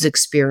those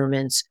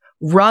experiments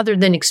rather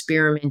than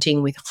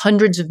experimenting with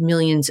hundreds of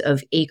millions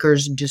of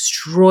acres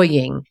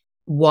destroying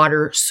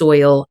water,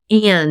 soil,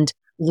 and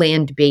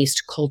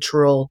land-based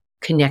cultural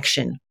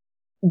connection.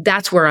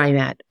 That's where I'm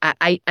at.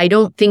 I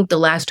don't think the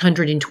last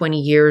 120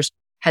 years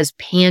has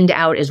panned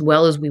out as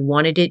well as we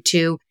wanted it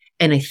to.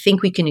 And I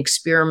think we can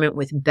experiment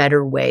with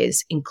better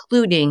ways,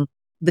 including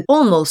the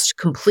almost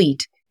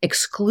complete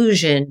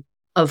exclusion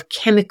of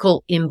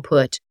chemical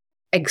input,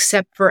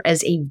 except for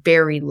as a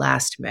very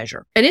last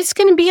measure. And it's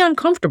going to be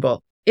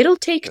uncomfortable. It'll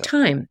take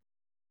time.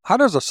 How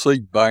does a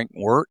seed bank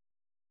work?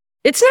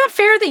 It's not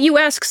fair that you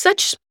ask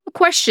such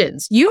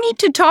questions. You need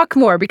to talk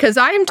more because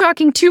I am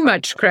talking too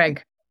much,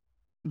 Craig.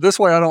 This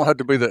way I don't have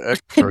to be the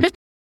expert.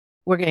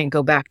 We're going to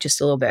go back just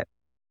a little bit.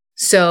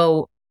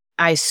 So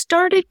I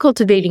started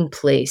Cultivating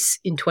Place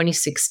in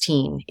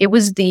 2016. It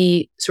was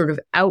the sort of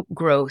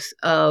outgrowth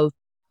of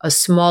a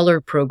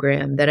smaller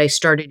program that I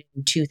started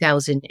in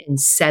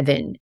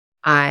 2007.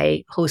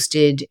 I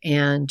hosted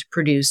and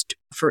produced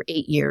for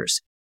 8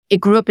 years.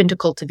 It grew up into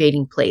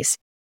Cultivating Place.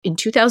 In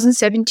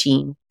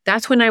 2017,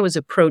 that's when I was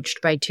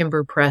approached by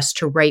Timber Press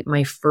to write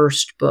my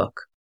first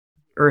book,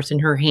 Earth in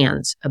Her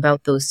Hands,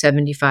 about those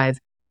 75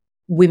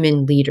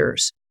 women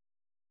leaders.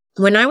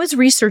 When I was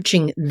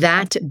researching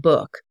that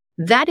book,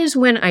 that is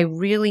when I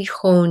really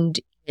honed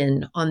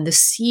in on the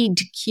seed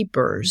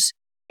keepers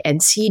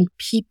and seed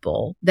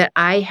people that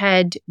I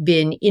had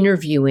been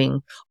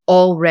interviewing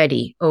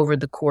already over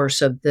the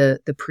course of the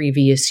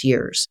previous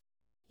years.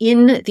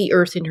 In The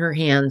Earth in Her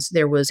Hands,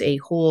 there was a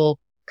whole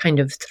kind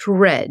of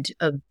thread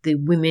of the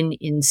women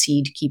in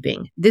seed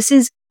keeping. This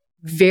is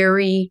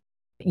very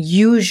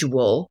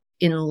usual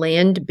in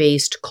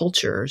land-based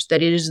cultures,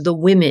 that it is the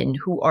women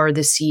who are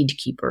the seed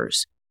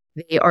keepers.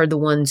 They are the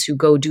ones who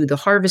go do the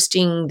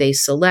harvesting, they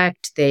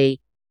select, they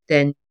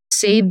then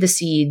save the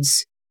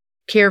seeds,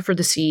 care for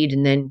the seed,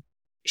 and then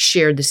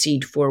share the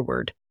seed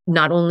forward,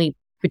 not only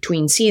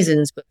between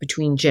seasons, but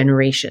between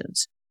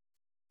generations.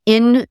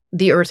 In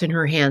The Earth in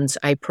Her Hands,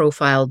 I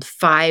profiled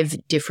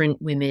 5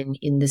 different women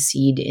in the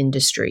seed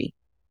industry.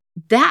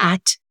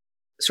 That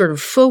sort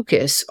of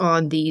focus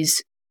on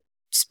these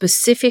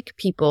specific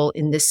people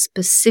in this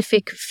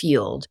specific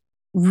field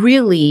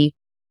really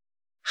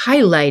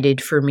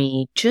highlighted for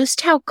me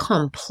just how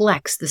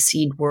complex the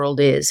seed world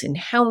is and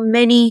how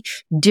many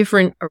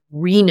different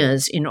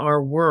arenas in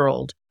our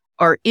world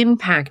are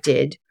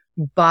impacted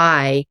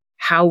by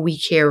how we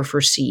care for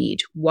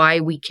seed, why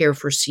we care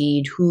for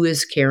seed, who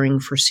is caring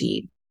for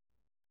seed.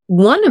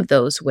 One of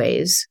those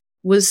ways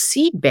was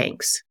seed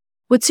banks.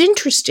 What's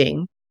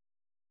interesting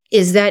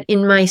is that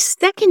in my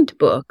second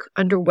book,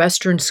 Under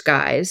Western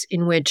Skies,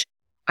 in which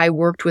I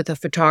worked with a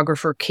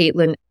photographer,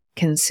 Caitlin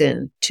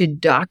Atkinson, to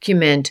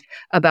document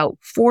about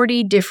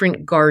 40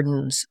 different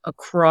gardens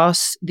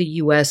across the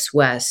U.S.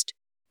 West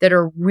that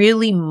are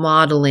really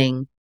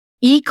modeling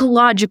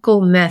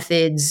ecological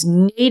methods,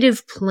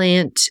 native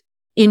plant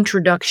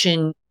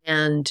introduction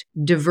and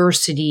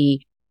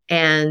diversity,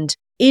 and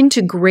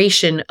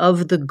integration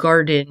of the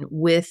garden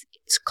with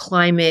its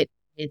climate,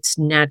 its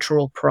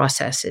natural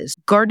processes.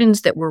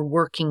 Gardens that were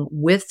working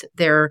with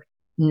their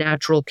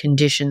natural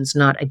conditions,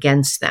 not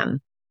against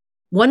them.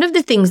 One of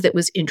the things that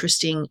was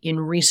interesting in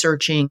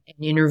researching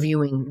and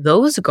interviewing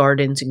those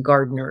gardens and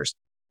gardeners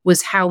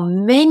was how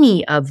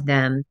many of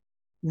them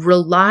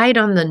relied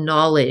on the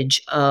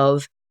knowledge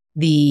of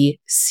the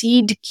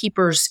seed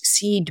keepers,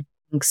 seed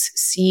banks,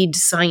 seed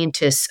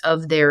scientists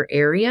of their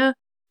area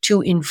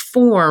to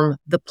inform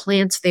the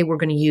plants they were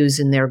going to use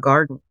in their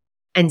garden.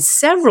 And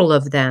several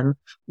of them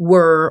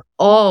were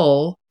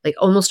all, like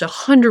almost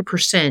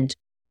 100%,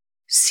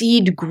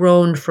 seed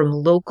grown from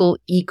local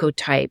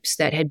ecotypes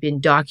that had been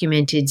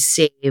documented,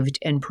 saved,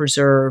 and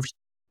preserved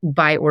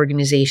by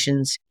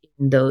organizations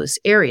in those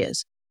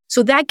areas.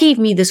 So that gave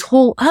me this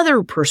whole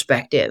other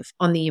perspective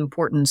on the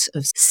importance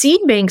of seed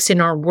banks in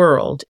our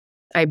world.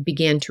 I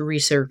began to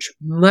research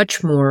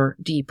much more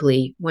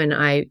deeply when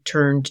I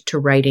turned to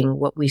writing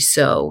What We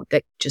Sow,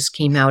 that just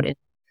came out in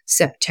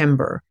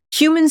September.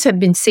 Humans have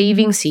been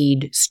saving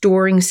seed,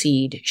 storing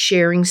seed,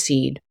 sharing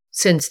seed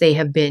since they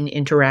have been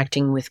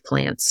interacting with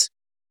plants.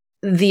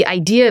 The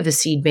idea of a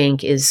seed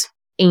bank is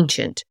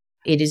ancient.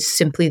 It is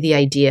simply the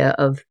idea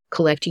of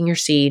collecting your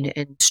seed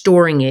and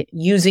storing it,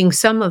 using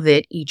some of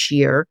it each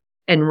year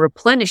and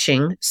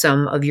replenishing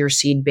some of your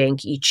seed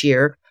bank each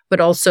year, but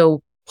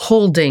also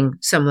holding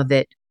some of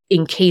it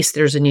in case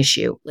there's an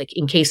issue, like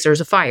in case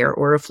there's a fire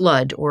or a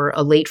flood or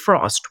a late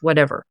frost,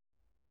 whatever.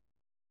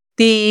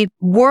 The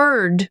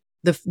word,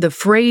 the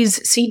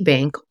phrase seed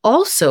bank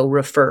also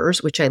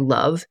refers, which I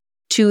love,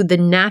 to the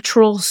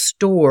natural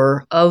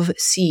store of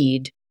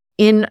seed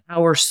in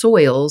our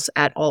soils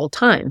at all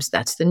times.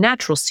 That's the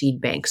natural seed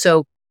bank.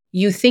 So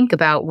you think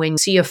about when you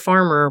see a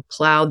farmer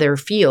plow their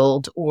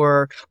field,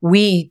 or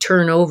we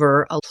turn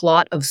over a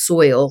plot of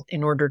soil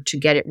in order to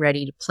get it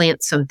ready to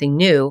plant something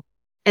new.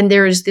 And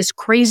there is this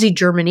crazy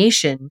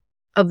germination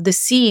of the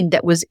seed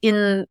that was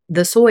in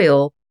the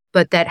soil,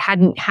 but that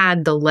hadn't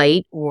had the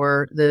light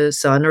or the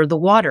sun or the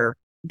water.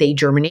 They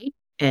germinate,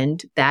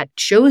 and that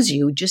shows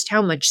you just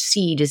how much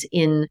seed is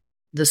in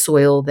the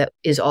soil that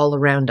is all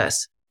around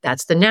us.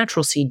 That's the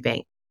natural seed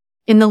bank.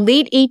 In the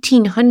late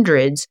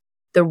 1800s,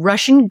 the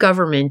Russian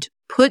government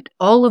put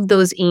all of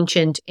those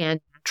ancient and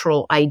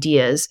natural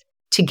ideas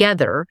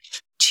together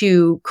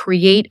to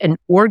create an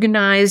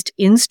organized,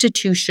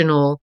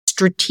 institutional,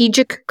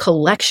 strategic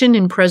collection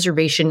and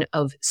preservation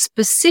of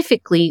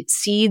specifically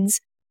seeds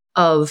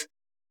of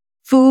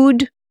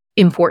food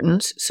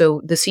importance,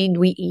 so the seed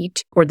we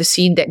eat or the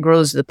seed that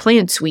grows the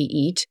plants we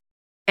eat,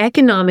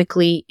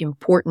 economically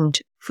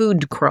important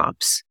food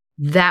crops.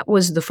 That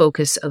was the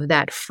focus of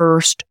that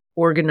first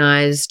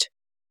organized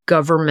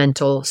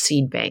governmental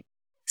seed bank.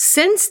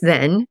 Since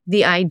then,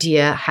 the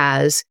idea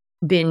has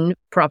been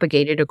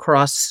propagated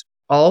across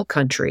all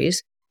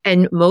countries,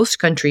 and most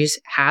countries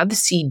have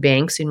seed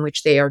banks in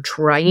which they are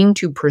trying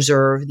to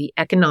preserve the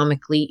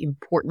economically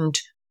important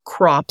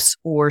crops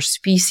or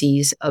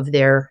species of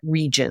their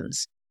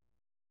regions.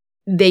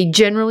 They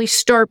generally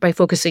start by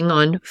focusing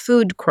on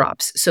food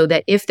crops so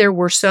that if there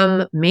were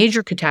some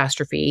major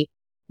catastrophe,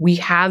 we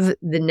have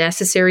the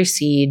necessary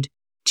seed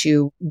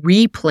to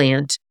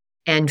replant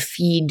and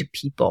feed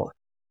people.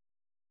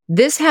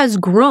 This has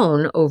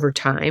grown over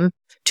time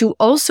to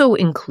also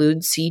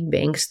include seed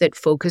banks that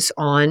focus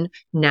on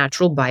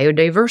natural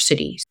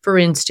biodiversity. For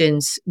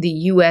instance,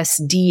 the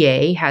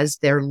USDA has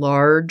their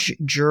large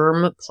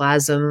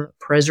germplasm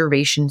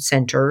preservation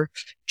center,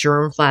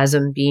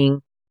 germplasm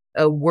being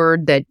a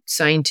word that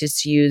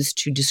scientists use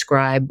to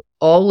describe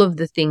all of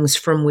the things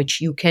from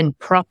which you can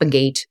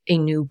propagate a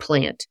new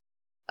plant.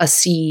 A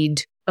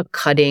seed, a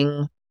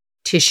cutting,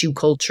 tissue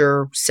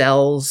culture,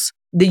 cells.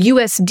 The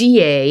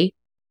USDA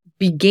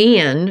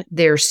began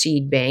their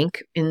seed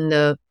bank in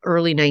the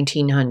early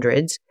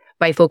 1900s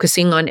by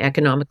focusing on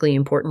economically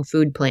important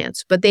food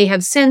plants, but they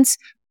have since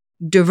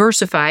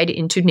diversified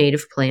into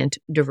native plant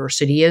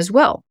diversity as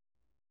well.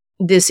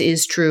 This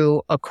is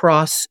true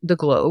across the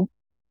globe.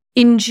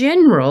 In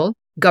general,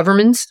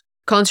 governments,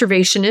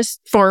 conservationists,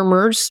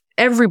 farmers,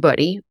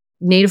 everybody,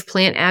 native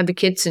plant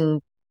advocates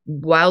and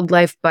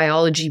wildlife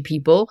biology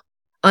people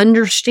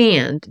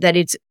understand that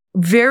it's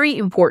very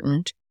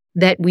important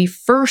that we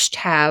first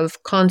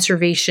have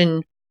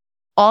conservation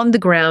on the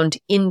ground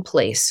in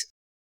place.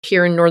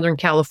 Here in Northern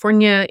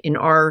California, in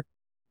our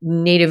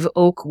native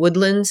oak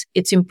woodlands,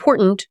 it's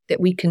important that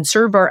we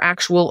conserve our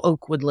actual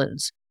oak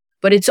woodlands.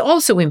 But it's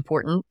also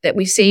important that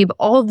we save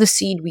all of the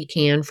seed we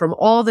can from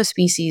all the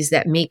species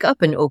that make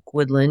up an oak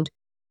woodland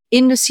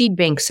in a seed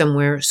bank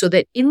somewhere so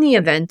that in the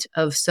event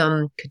of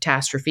some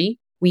catastrophe,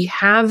 we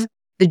have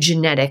the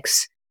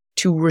genetics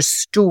to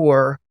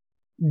restore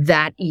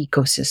that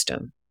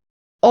ecosystem.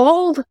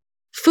 All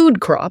food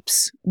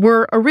crops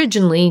were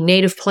originally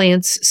native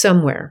plants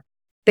somewhere.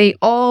 They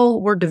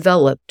all were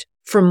developed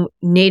from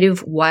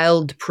native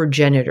wild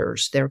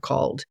progenitors, they're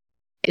called,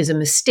 is a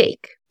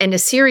mistake and a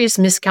serious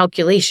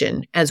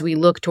miscalculation as we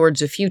look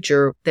towards a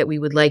future that we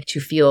would like to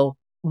feel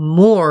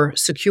more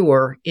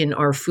secure in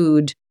our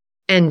food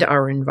and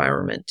our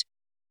environment.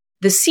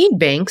 The seed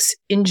banks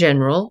in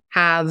general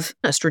have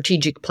a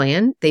strategic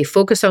plan. They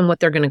focus on what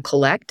they're going to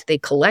collect. They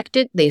collect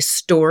it, they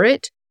store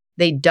it,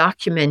 they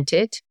document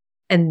it,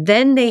 and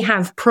then they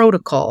have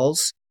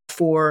protocols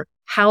for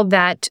how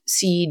that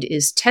seed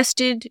is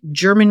tested,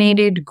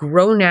 germinated,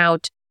 grown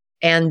out,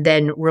 and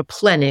then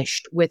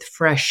replenished with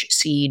fresh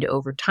seed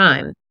over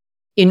time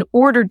in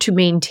order to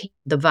maintain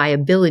the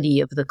viability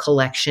of the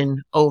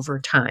collection over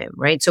time,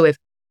 right? So if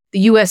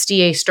the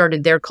USDA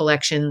started their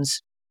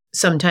collections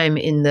sometime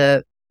in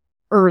the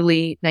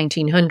early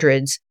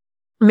 1900s,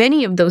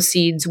 many of those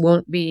seeds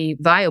won't be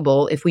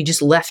viable if we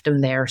just left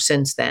them there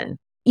since then.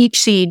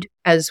 Each seed,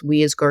 as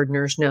we as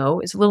gardeners know,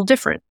 is a little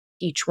different.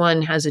 Each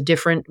one has a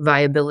different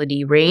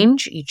viability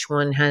range. Each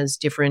one has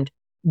different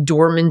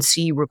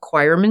dormancy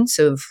requirements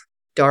of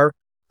dark,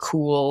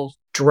 cool,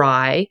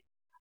 dry.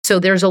 So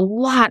there's a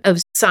lot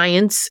of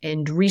science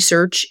and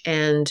research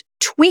and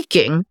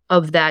tweaking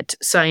of that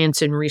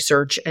science and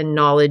research and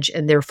knowledge,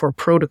 and therefore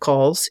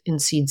protocols in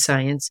seed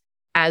science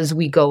as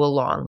we go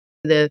along.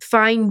 The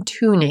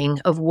fine-tuning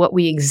of what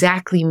we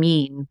exactly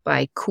mean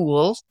by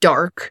cool,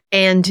 dark,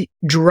 and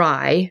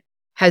dry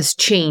has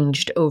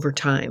changed over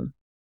time.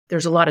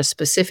 There's a lot of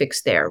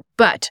specifics there,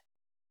 but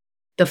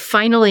the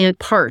final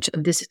part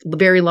of this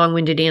very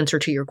long-winded answer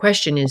to your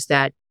question is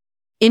that,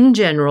 in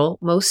general,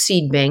 most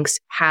seed banks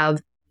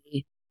have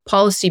a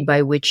policy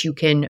by which you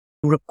can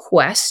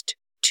request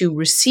to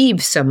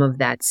receive some of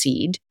that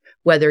seed,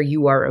 whether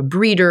you are a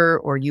breeder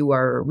or you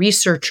are a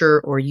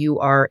researcher or you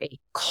are a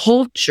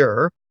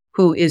culture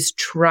who is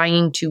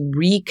trying to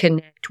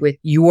reconnect with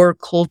your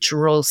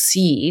cultural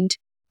seed,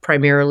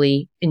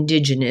 primarily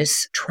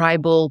indigenous,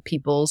 tribal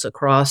peoples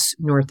across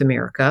North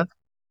America,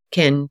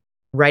 can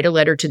write a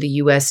letter to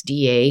the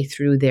USDA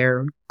through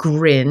their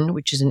GRIN,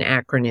 which is an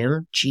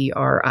acronym,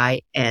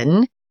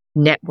 GRIN,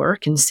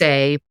 network, and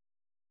say,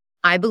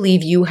 I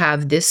believe you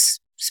have this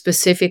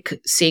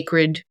specific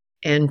sacred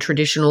and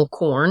traditional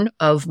corn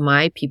of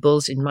my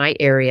peoples in my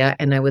area,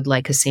 and I would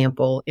like a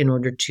sample in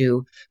order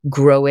to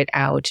grow it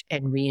out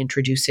and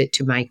reintroduce it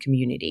to my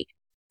community.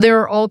 There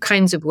are all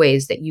kinds of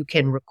ways that you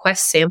can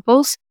request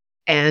samples,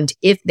 and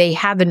if they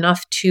have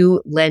enough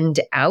to lend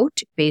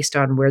out based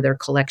on where their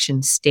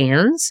collection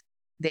stands,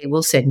 they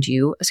will send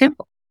you a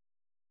sample.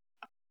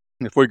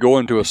 If we go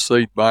into a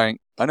seed bank,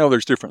 I know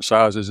there's different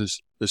sizes,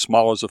 as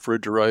small as a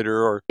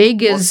refrigerator or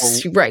big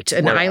as, right,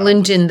 an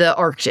island in the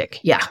Arctic.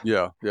 Yeah.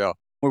 Yeah.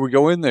 When we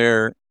go in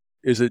there,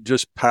 is it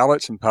just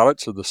pallets and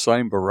pallets of the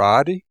same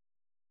variety?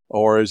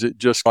 Or is it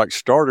just like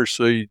starter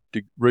seed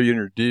to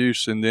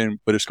reintroduce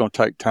but it's going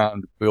to take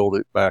time to build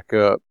it back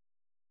up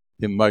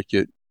and make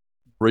it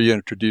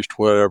reintroduced to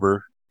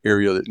whatever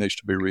area that needs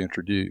to be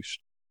reintroduced?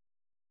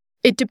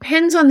 It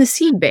depends on the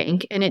seed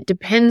bank, and it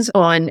depends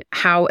on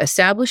how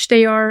established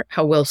they are,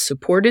 how well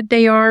supported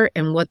they are,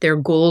 and what their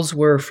goals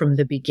were from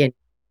the beginning.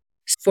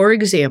 For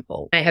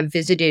example, I have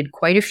visited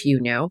quite a few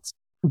now,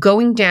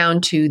 going down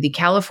to the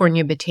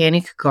California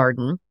Botanic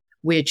Garden,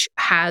 which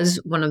has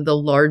one of the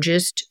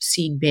largest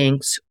seed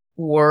banks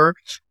for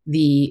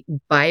the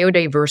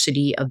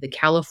biodiversity of the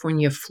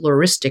California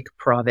floristic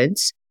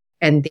province.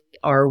 And they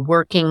are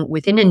working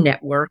within a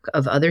network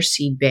of other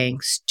seed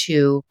banks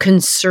to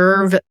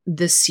conserve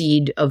the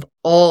seed of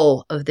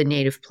all of the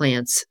native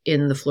plants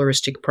in the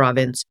floristic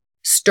province,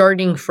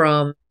 starting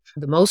from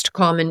the most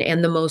common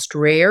and the most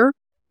rare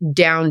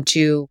down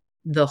to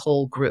the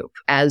whole group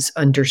as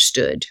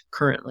understood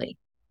currently.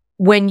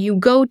 When you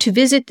go to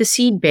visit the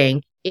seed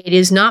bank, it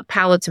is not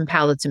pallets and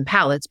pallets and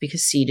pallets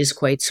because seed is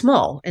quite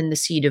small and the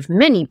seed of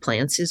many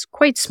plants is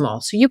quite small.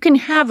 So you can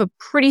have a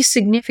pretty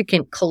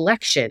significant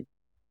collection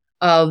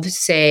of,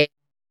 say,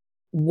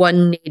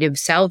 one native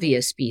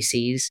salvia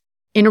species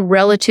in a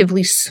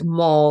relatively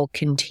small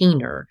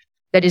container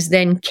that is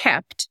then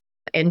kept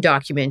and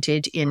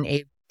documented in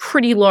a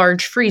pretty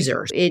large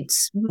freezer.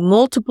 It's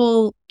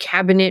multiple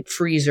cabinet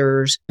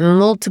freezers,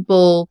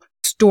 multiple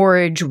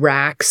storage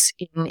racks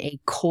in a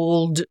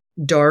cold,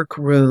 dark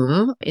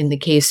room, in the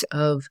case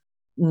of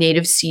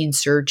Native Seed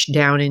Search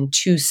down in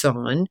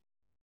Tucson.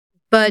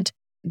 But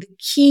the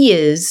key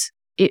is,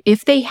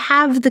 if they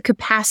have the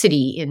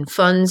capacity in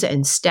funds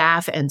and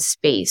staff and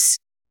space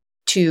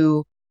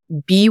to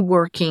be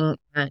working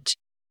at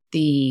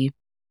the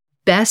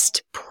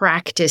best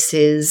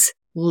practices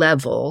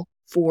level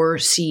for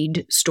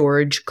seed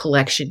storage,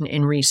 collection,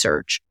 and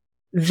research,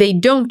 they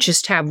don't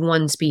just have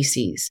one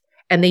species,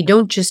 and they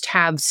don't just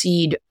have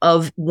seed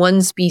of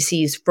one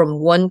species from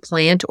one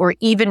plant or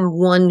even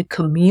one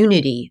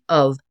community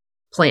of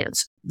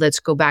plants. Let's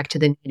go back to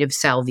the native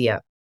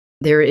salvia.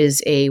 There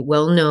is a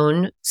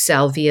well-known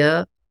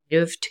salvia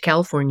native to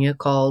California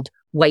called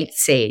white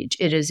sage.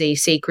 It is a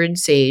sacred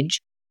sage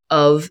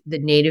of the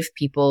native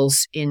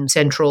peoples in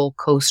central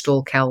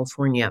coastal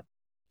California.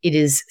 It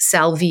is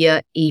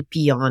Salvia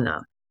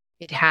apiana.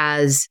 It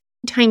has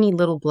tiny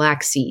little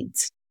black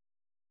seeds.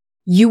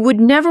 You would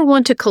never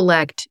want to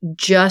collect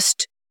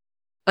just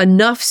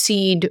enough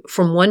seed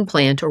from one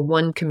plant or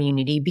one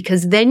community,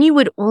 because then you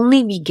would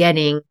only be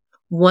getting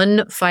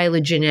one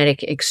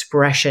phylogenetic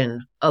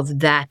expression of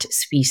that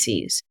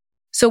species.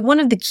 So one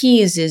of the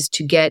keys is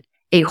to get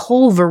a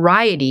whole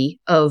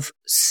variety of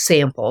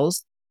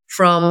samples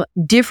from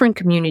different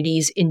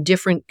communities in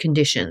different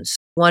conditions.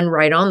 One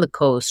right on the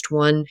coast,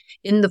 one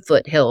in the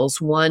foothills,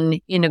 one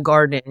in a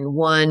garden,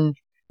 one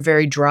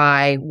very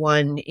dry,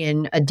 one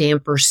in a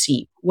damper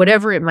seat,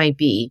 whatever it might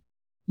be.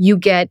 You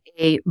get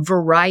a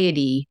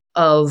variety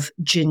of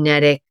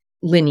genetic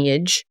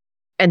lineage,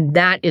 and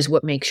that is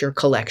what makes your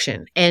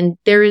collection. And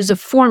there is a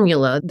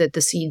formula that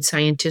the seed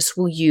scientists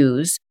will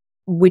use,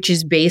 which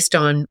is based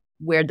on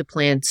where the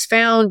plant's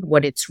found,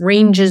 what its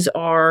ranges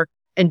are,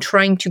 and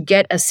trying to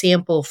get a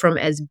sample from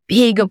as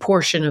big a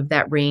portion of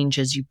that range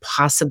as you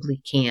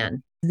possibly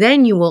can.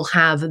 Then you will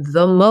have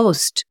the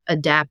most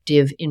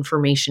adaptive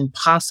information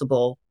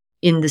possible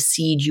in the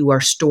seed you are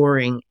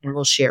storing and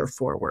will share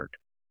forward,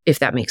 if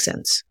that makes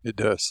sense. It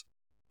does.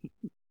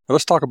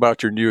 Let's talk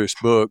about your newest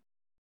book,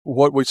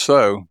 What We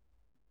Sow.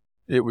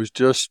 It was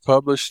just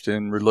published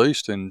and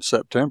released in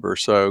September,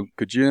 so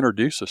could you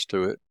introduce us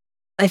to it?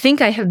 I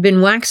think I have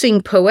been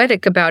waxing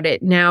poetic about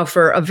it now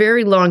for a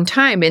very long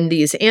time in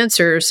these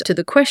answers to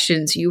the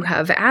questions you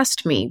have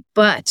asked me.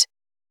 But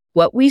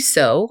What We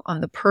Sow on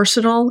the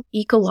Personal,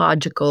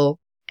 Ecological,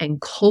 and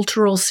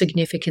Cultural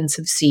Significance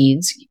of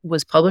Seeds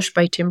was published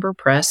by Timber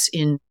Press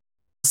in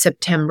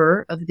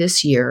September of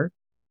this year.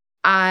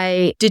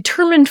 I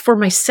determined for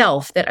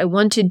myself that I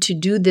wanted to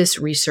do this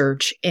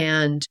research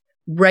and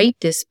write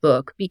this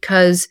book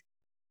because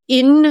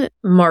in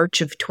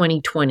March of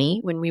 2020,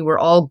 when we were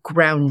all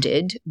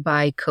grounded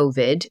by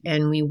COVID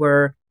and we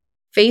were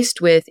faced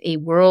with a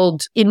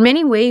world in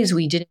many ways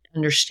we didn't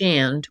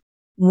understand,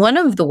 one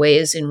of the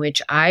ways in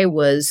which I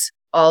was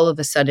all of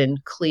a sudden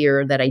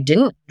clear that I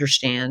didn't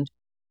understand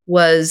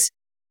was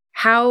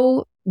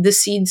how the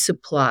seed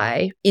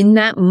supply in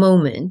that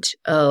moment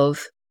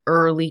of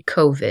early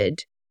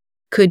COVID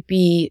could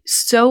be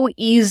so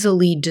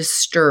easily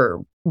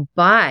disturbed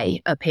by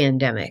a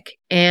pandemic.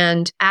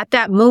 And at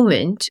that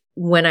moment,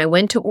 when I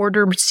went to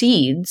order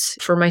seeds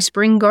for my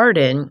spring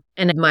garden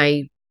and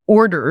my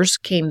orders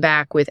came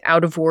back with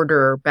out of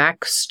order,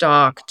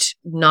 backstocked,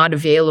 not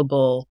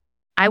available,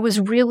 I was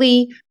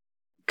really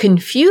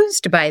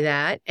confused by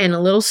that and a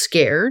little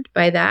scared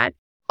by that.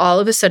 All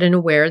of a sudden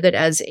aware that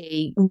as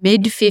a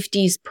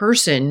mid-50s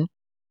person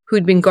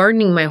who'd been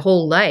gardening my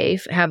whole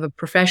life, have a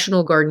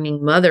professional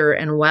gardening mother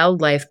and a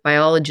wildlife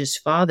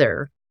biologist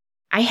father,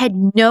 I had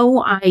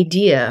no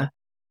idea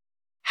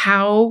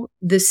how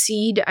the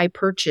seed I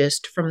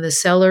purchased from the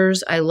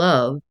sellers I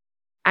love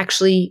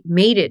actually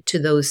made it to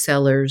those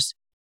sellers,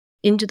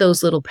 into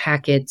those little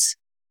packets,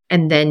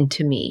 and then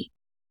to me.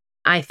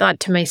 I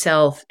thought to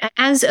myself,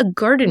 as a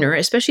gardener,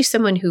 especially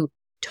someone who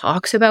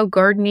talks about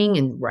gardening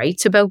and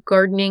writes about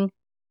gardening,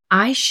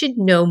 I should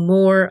know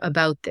more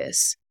about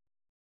this.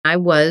 I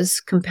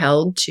was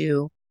compelled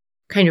to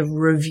kind of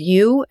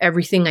review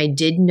everything I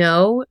did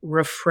know,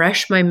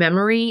 refresh my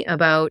memory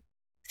about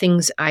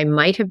things I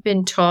might have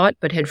been taught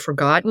but had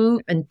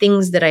forgotten and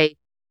things that I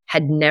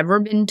had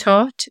never been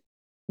taught,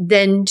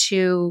 then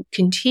to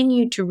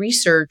continue to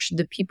research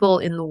the people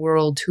in the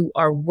world who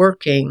are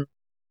working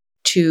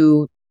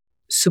to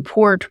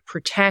support,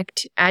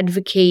 protect,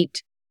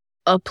 advocate,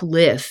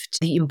 uplift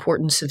the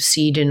importance of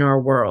seed in our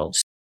world.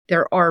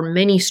 There are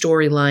many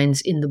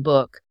storylines in the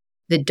book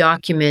that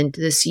document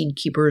the seed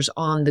keepers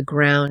on the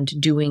ground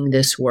doing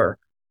this work,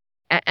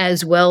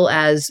 as well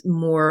as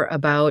more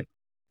about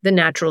the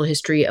natural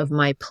history of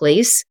my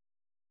place,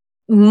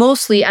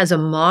 mostly as a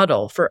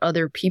model for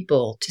other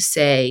people to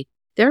say,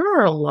 there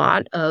are a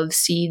lot of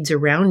seeds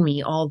around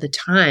me all the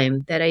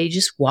time that I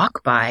just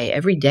walk by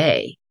every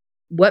day.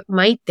 What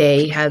might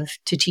they have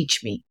to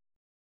teach me?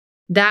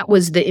 That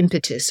was the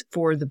impetus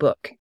for the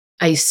book.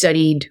 I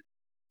studied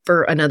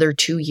for another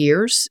 2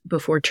 years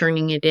before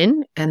turning it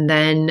in, and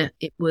then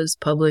it was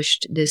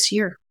published this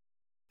year.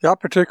 Yeah, I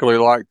particularly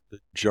like the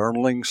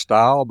journaling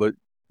style, but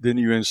then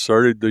you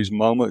inserted these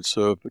moments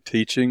of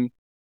teaching,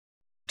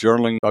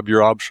 journaling of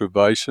your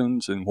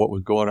observations and what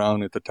was going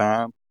on at the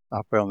time.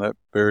 I found that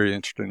very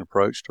interesting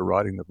approach to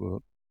writing the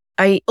book.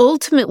 I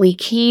ultimately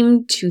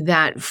came to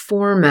that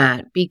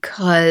format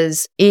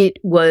because it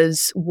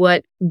was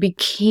what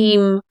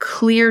became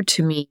clear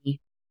to me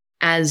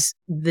as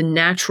the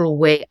natural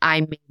way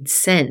I made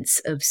sense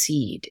of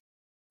seed.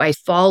 I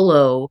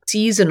follow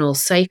seasonal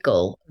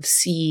cycle of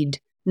seed,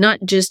 not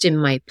just in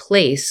my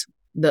place,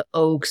 the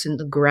oaks and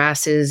the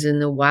grasses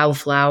and the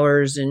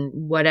wildflowers and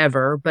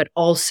whatever, but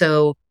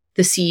also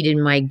the seed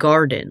in my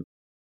garden.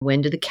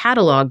 When do the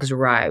catalogs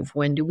arrive?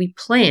 When do we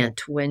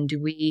plant? When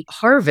do we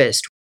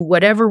harvest?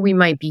 Whatever we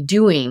might be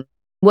doing,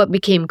 what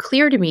became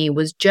clear to me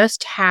was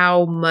just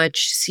how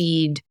much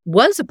seed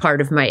was a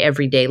part of my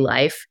everyday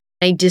life.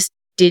 I just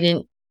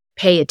didn't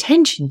pay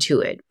attention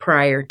to it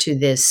prior to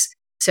this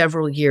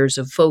several years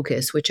of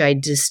focus, which I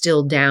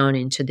distilled down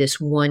into this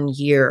 1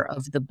 year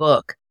of the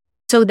book.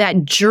 So that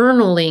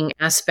journaling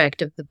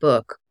aspect of the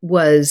book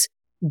was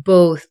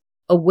both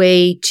a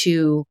way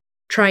to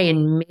try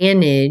and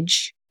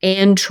manage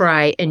and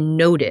try and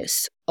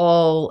notice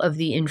all of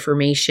the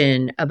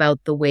information about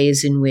the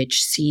ways in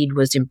which seed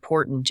was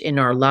important in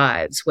our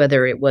lives,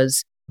 whether it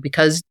was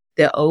because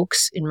the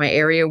oaks in my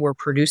area were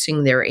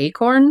producing their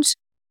acorns,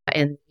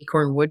 and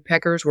acorn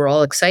woodpeckers were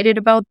all excited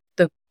about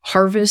the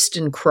harvest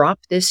and crop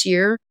this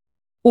year,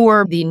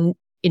 or the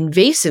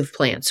invasive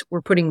plants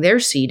were putting their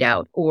seed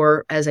out,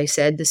 or as I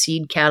said, the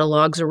seed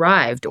catalogs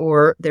arrived,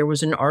 or there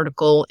was an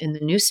article in the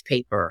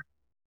newspaper.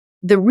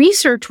 The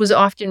research was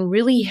often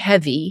really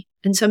heavy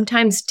and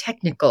sometimes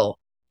technical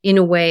in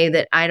a way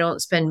that I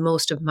don't spend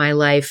most of my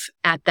life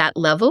at that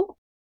level.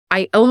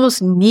 I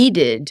almost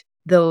needed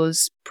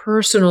those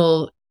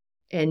personal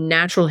and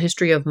natural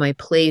history of my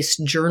place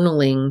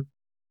journaling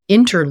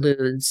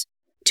interludes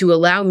to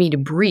allow me to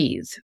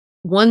breathe.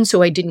 One,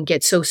 so I didn't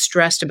get so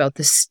stressed about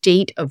the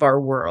state of our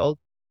world,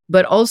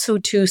 but also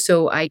two,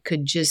 so I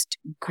could just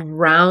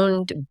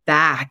ground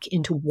back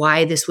into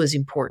why this was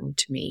important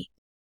to me.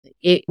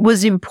 It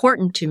was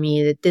important to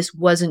me that this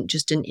wasn't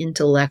just an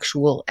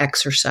intellectual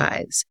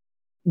exercise,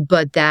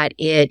 but that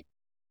it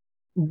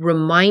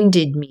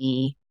reminded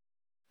me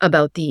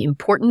about the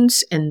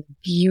importance and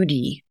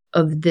beauty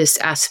of this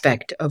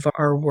aspect of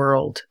our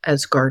world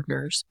as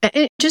gardeners,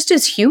 and just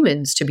as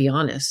humans, to be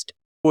honest.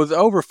 With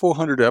over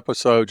 400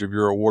 episodes of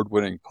your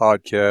award-winning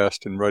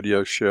podcast and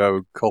radio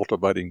show,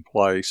 Cultivating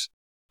Place,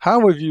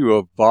 how have you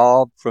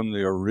evolved from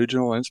the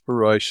original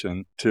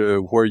inspiration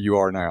to where you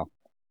are now?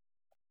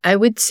 I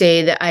would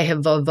say that I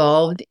have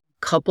evolved in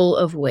a couple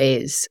of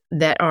ways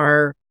that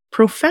are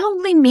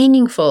profoundly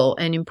meaningful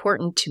and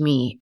important to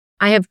me.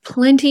 I have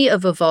plenty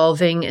of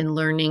evolving and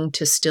learning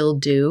to still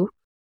do,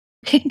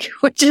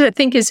 which I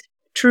think is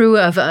true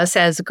of us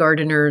as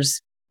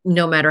gardeners.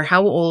 No matter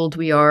how old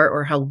we are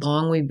or how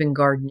long we've been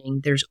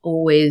gardening, there's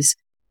always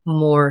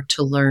more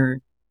to learn.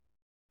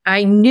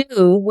 I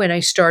knew when I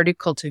started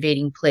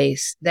Cultivating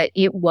Place that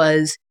it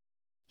was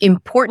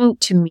important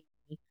to me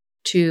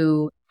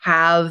to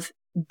have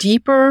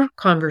deeper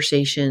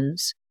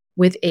conversations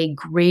with a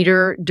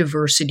greater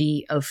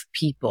diversity of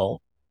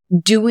people,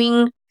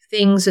 doing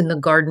things in the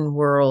garden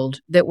world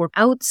that were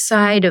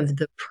outside of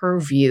the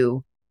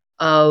purview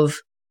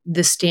of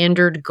the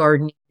standard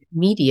gardening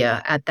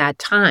media at that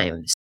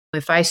time.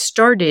 If I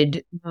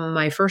started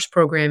my first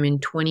program in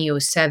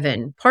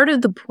 2007, part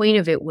of the point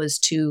of it was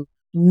to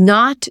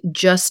not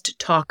just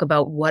talk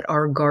about what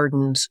our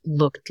gardens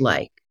looked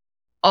like,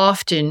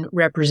 often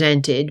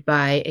represented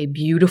by a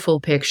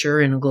beautiful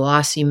picture in a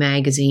glossy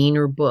magazine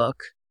or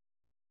book,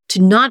 to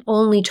not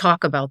only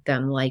talk about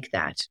them like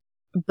that,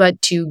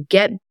 but to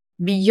get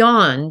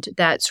beyond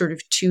that sort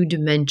of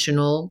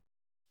two-dimensional,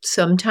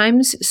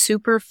 sometimes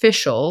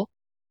superficial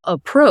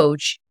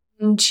approach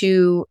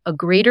into a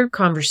greater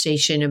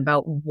conversation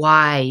about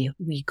why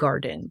we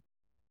garden.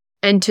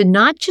 And to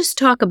not just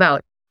talk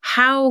about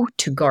how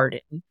to garden,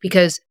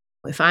 because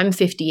if I'm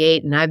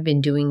 58 and I've been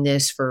doing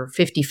this for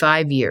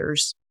 55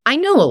 years, I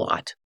know a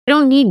lot. I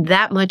don't need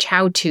that much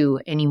how-to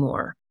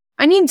anymore.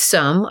 I need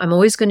some. I'm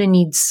always going to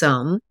need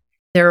some.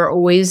 There are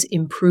always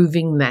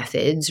improving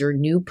methods or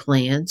new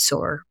plants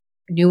or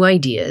new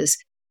ideas.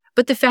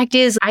 But the fact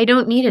is, I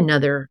don't need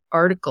another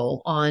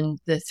article on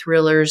the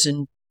thrillers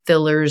and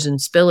fillers and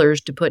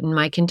spillers to put in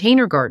my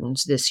container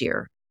gardens this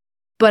year.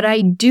 But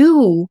I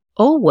do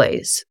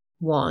always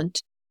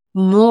want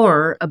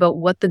more about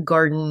what the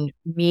garden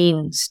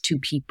means to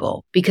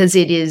people, because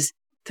it is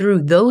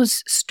through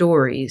those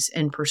stories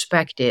and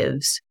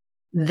perspectives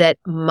that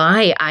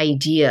my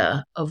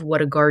idea of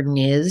what a garden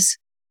is,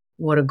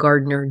 what a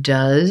gardener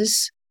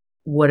does,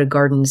 what a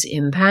garden's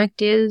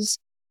impact is,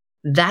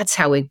 that's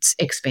how it's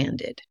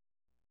expanded.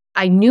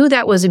 I knew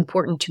that was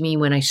important to me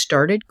when I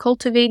started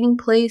Cultivating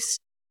Place,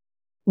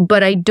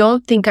 but I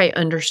don't think I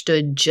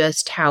understood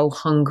just how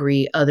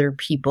hungry other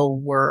people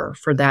were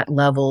for that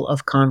level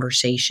of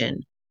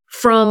conversation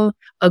from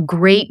a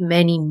great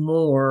many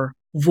more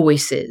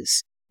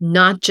voices,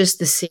 not just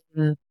the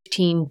same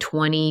 15,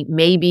 20,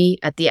 maybe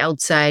at the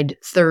outside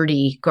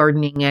 30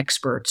 gardening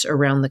experts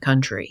around the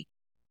country.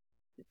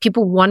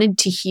 People wanted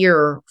to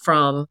hear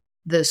from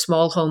the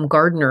small home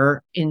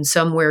gardener in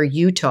somewhere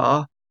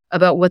Utah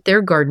about what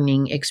their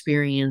gardening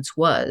experience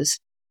was.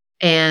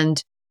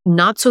 And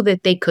not so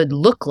that they could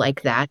look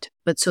like that,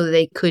 but so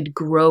they could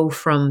grow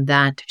from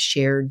that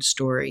shared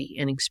story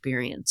and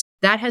experience.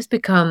 That has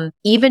become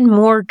even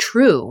more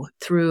true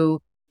through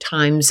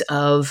times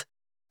of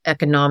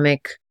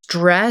economic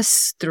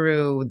stress,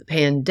 through the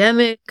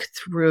pandemic,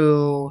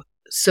 through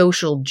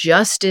social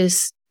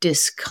justice,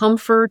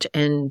 discomfort,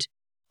 and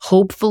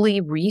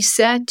hopefully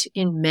reset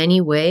in many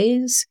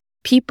ways.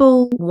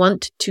 People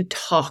want to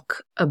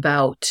talk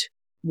about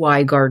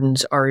why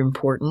gardens are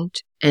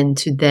important and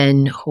to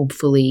then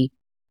hopefully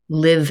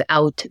live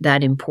out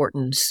that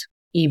importance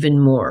even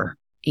more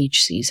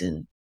each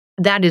season.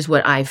 That is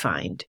what I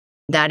find.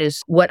 That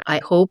is what I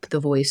hope the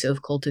voice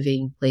of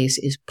Cultivating Place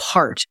is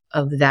part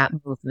of that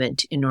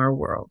movement in our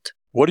world.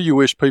 What do you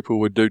wish people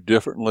would do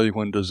differently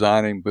when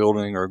designing,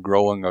 building, or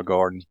growing a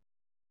garden?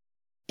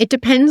 It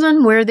depends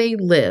on where they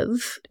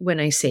live when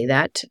I say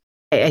that.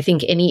 I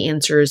think any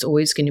answer is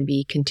always going to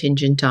be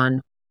contingent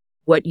on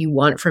what you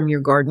want from your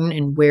garden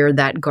and where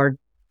that garden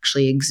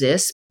actually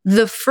exists.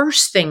 The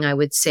first thing I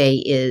would say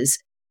is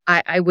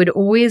I would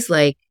always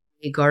like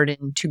a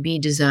garden to be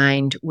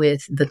designed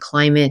with the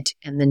climate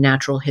and the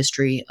natural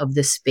history of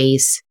the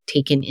space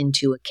taken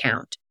into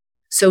account.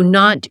 So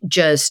not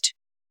just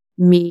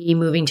me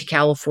moving to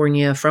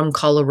California from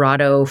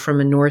Colorado, from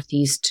a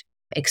Northeast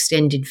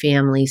extended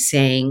family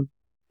saying,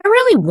 I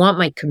really want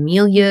my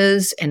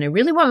camellias and I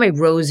really want my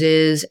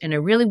roses and I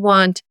really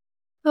want,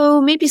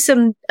 maybe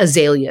some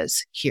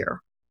azaleas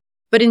here.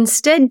 But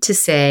instead to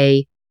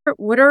say,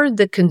 what are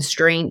the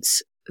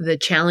constraints, the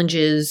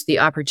challenges, the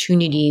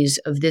opportunities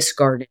of this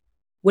garden?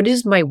 What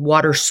is my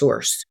water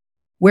source?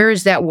 Where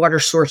is that water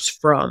source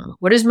from?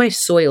 What is my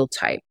soil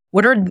type?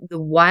 What are the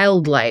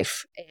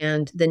wildlife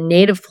and the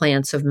native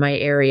plants of my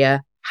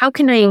area? How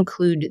can I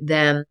include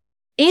them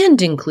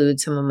and include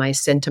some of my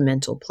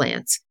sentimental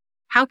plants?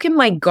 How can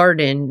my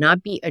garden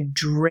not be a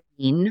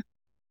drain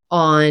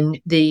on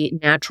the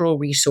natural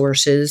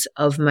resources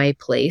of my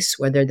place,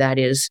 whether that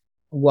is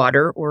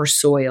water or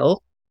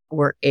soil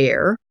or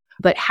air,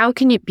 but how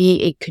can it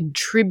be a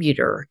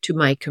contributor to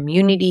my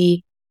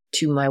community,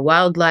 to my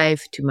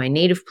wildlife, to my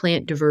native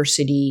plant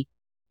diversity,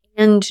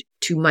 and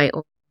to my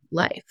own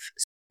life?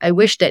 I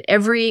wish that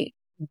every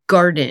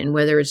garden,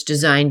 whether it's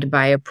designed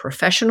by a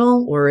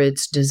professional or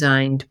it's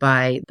designed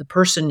by the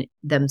person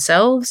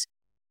themselves,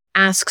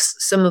 asks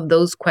some of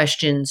those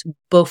questions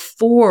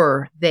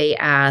before they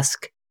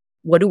ask,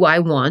 what do I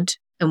want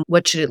and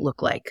what should it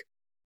look like?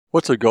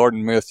 What's a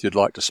garden myth you'd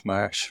like to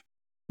smash?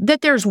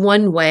 That there's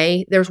one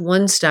way, there's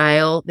one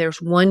style,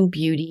 there's one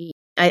beauty.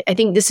 I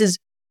think this is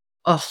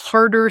a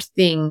harder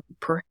thing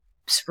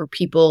perhaps for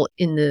people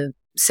in the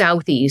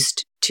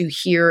Southeast to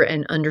hear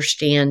and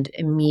understand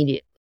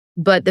immediately.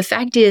 But the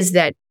fact is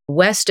that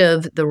west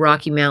of the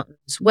Rocky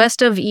Mountains,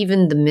 west of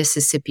even the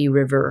Mississippi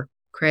River,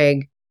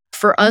 Craig,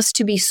 for us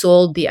to be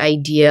sold the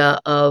idea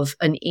of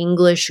an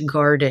English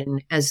garden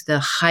as the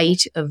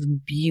height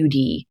of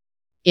beauty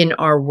in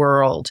our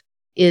world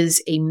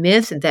is a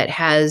myth that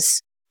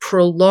has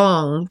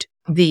prolonged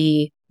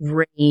the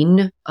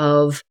reign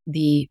of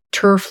the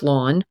turf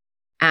lawn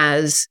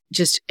as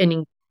just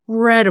an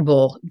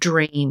incredible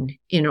drain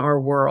in our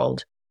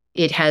world.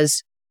 It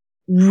has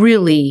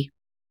really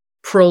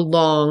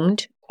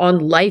prolonged, on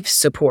life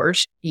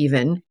support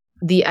even,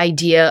 the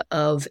idea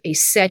of a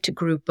set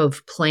group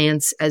of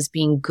plants as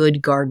being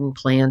good garden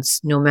plants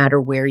no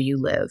matter where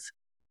you live.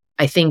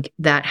 I think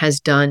that has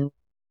done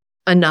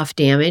enough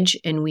damage,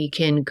 and we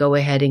can go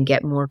ahead and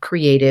get more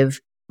creative,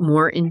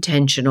 more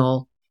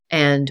intentional,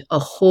 and a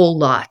whole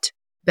lot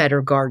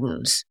better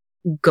gardens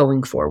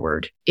going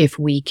forward if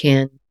we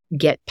can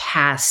get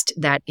past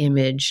that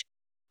image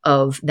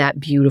of that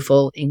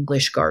beautiful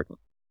English garden.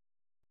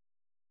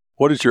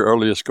 What is your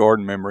earliest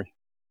garden memory?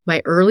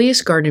 My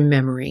earliest garden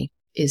memory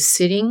is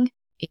sitting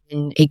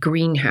in a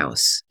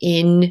greenhouse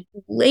in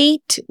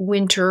late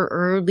winter,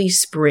 early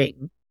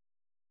spring.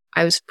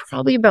 I was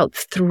probably about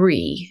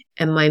 3,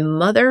 and my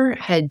mother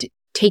had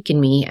taken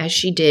me, as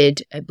she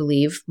did, I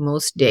believe,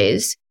 most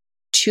days,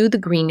 to the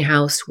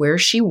greenhouse where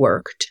she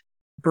worked,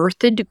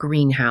 Berthoud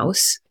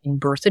Greenhouse in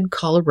Berthoud,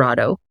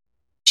 Colorado.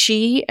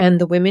 She and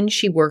the women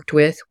she worked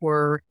with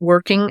were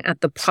working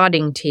at the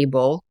potting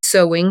table,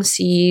 sowing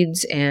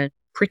seeds and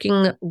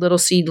pricking little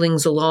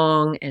seedlings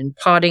along and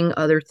potting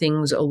other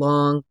things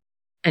along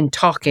and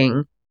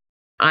talking.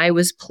 I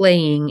was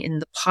playing in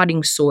the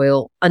potting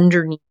soil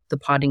underneath the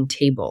potting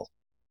table.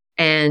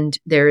 And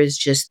there is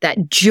just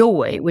that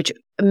joy, which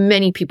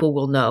many people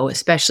will know,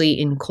 especially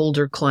in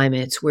colder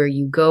climates, where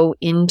you go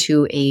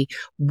into a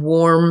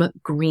warm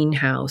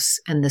greenhouse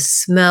and the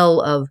smell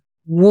of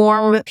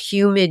warm,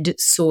 humid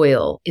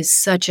soil is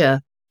such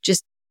a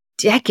just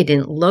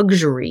decadent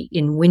luxury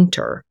in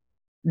winter.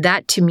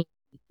 That to me,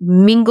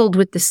 mingled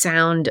with the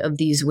sound of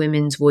these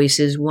women's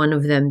voices, one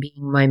of them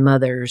being my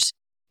mother's,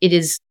 it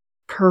is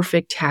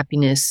perfect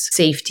happiness,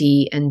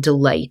 safety, and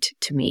delight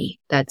to me.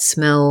 That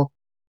smell,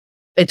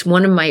 it's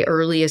one of my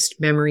earliest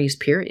memories,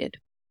 period.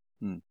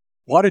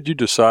 Why did you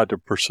decide to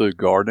pursue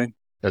gardening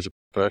as a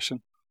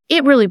profession?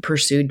 It really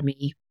pursued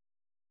me.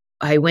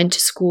 I went to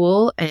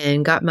school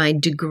and got my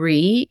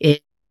degree in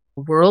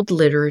world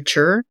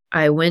literature.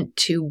 I went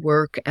to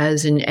work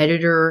as an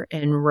editor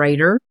and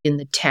writer in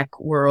the tech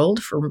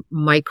world for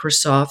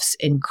Microsoft's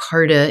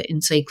Encarta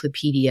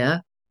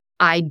Encyclopedia.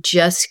 I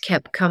just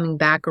kept coming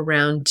back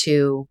around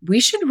to, we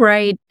should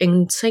write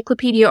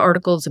encyclopedia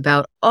articles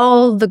about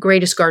all the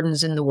greatest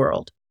gardens in the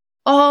world,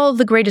 all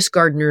the greatest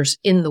gardeners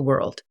in the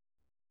world.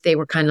 They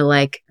were kind of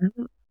like,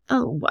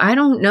 oh, I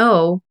don't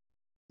know.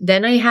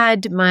 Then I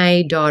had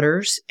my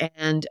daughters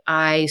and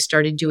I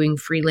started doing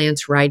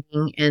freelance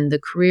writing, and the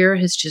career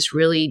has just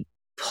really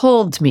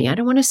pulled me. I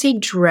don't want to say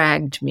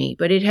dragged me,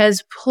 but it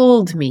has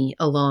pulled me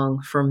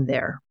along from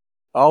there.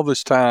 All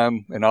this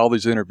time and all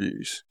these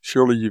interviews,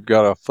 surely you've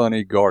got a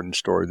funny garden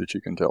story that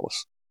you can tell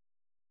us.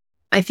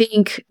 I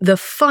think the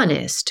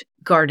funnest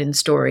garden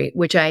story,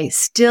 which I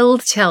still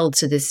tell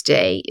to this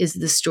day, is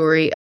the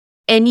story of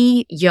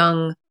any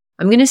young,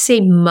 I'm going to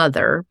say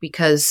mother,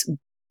 because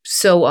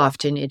so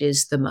often it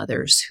is the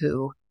mothers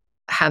who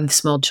have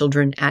small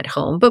children at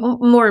home, but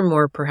more and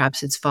more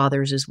perhaps it's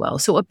fathers as well.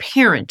 So a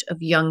parent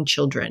of young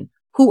children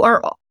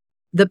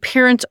the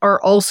parents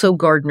are also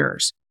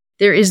gardeners.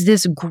 There is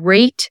this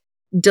great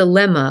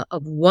dilemma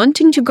of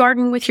wanting to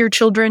garden with your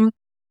children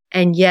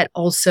and yet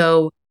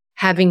also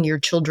having your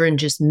children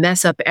just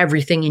mess up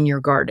everything in your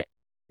garden.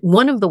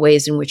 One of the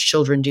ways in which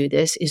children do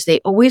this is they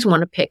always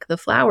want to pick the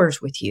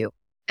flowers with you.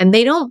 And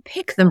they don't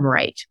pick them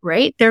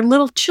right? They're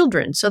little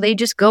children. So they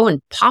just go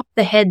and pop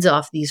the heads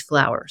off these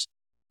flowers.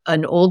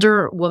 An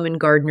older woman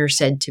gardener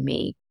said to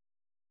me,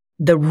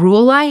 the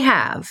rule I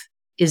have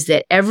is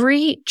that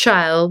every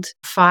child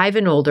 5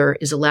 and older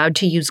is allowed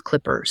to use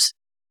clippers.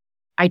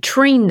 I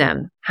train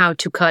them how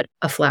to cut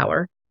a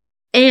flower.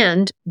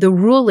 And the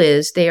rule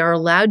is they are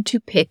allowed to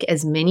pick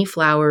as many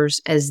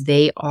flowers as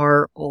they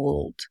are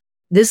old.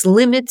 This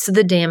limits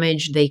the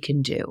damage they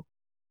can do.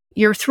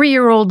 Your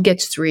 3-year-old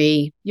gets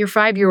 3, your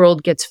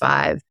 5-year-old gets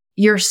 5,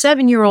 your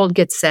 7-year-old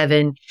gets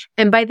 7,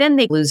 and by then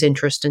they lose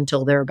interest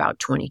until they're about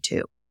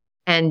 22.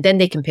 And then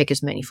they can pick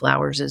as many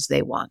flowers as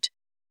they want.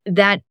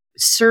 That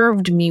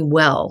served me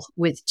well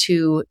with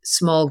 2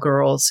 small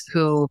girls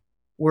who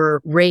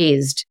were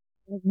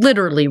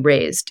literally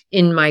raised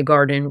in my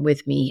garden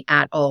with me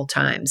at all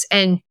times.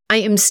 And I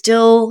am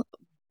still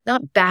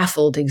not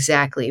baffled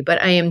exactly,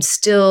 but I am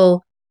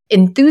still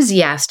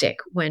enthusiastic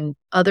when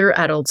other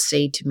adults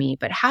say to me,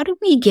 but how do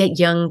we get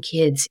young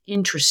kids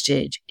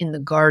interested in the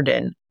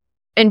garden?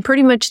 And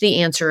pretty much the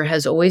answer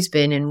has always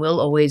been and will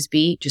always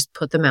be, just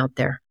put them out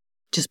there.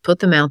 Just put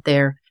them out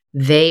there.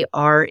 They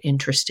are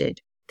interested.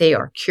 They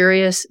are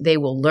curious. They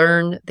will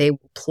learn. They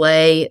will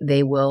play.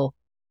 They will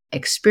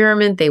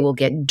experiment. They will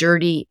get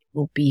dirty. It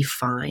will be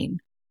fine.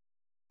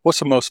 What's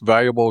the most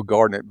valuable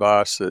garden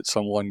advice that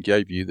someone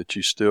gave you that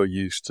you still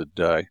use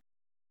today?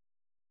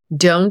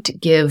 Don't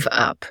give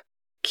up.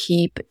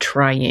 Keep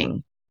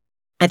trying.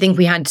 I think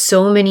we had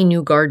so many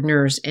new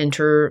gardeners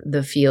enter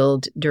the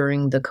field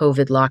during the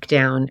COVID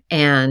lockdown,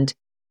 and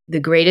the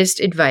greatest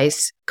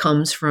advice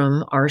comes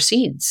from our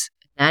seeds.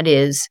 That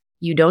is,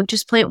 you don't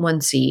just plant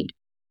one seed.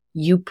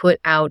 You put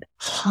out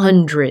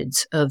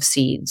hundreds of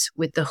seeds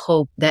with the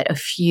hope that a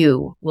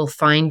few will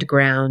find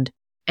ground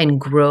and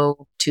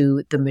grow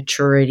to the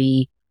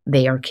maturity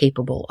they are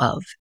capable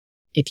of.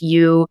 If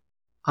you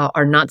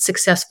are not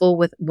successful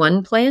with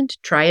one plant,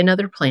 try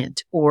another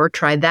plant, or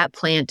try that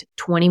plant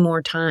 20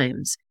 more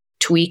times.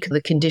 Tweak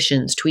the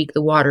conditions, tweak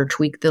the water,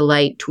 tweak the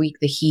light, tweak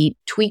the heat,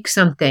 tweak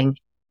something,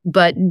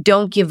 but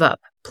don't give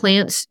up.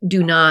 Plants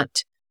do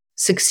not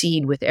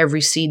succeed with every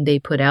seed they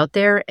put out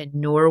there, and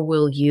nor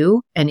will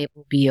you, and it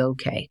will be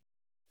okay.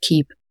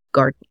 Keep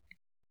gardening.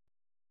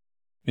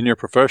 In your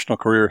professional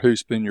career,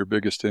 who's been your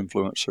biggest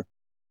influencer?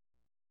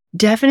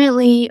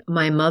 Definitely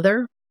my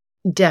mother.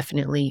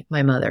 Definitely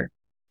my mother.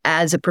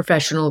 As a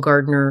professional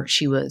gardener,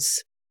 she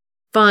was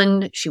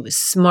fun, she was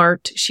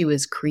smart, she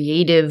was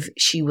creative,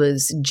 she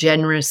was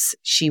generous,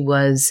 she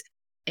was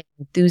an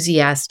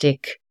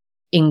enthusiastic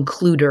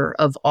includer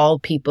of all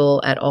people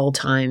at all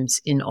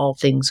times in all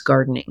things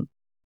gardening.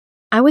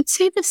 I would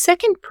say the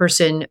second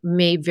person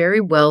may very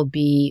well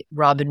be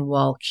Robin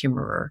Wall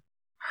Kimmerer.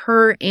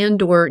 Her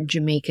and/or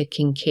Jamaica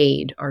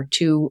Kincaid are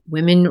 2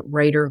 women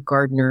writer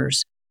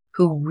gardeners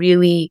who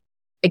really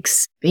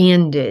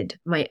expanded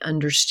my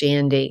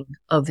understanding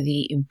of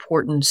the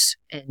importance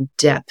and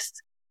depth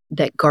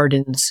that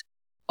gardens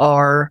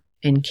are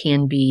and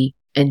can be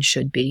and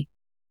should be.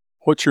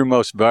 What's your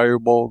most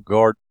valuable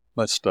garden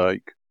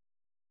mistake?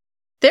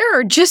 There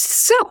are just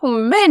so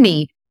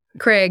many,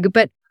 Craig,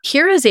 but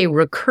here is a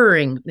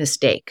recurring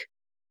mistake.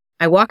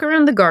 I walk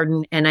around the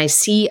garden and I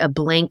see a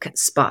blank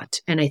spot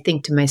and I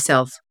think to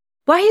myself,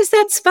 why is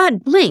that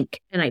spot blank?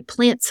 And I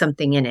plant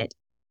something in it.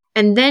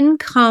 And then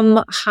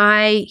come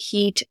high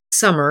heat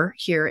summer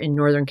here in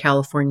Northern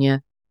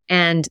California,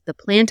 and the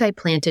plant I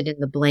planted in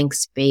the blank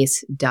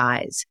space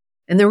dies.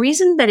 And the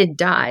reason that it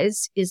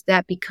dies is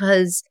that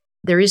because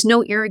there is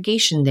no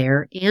irrigation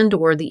there, and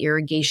or the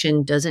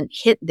irrigation doesn't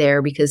hit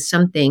there because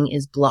something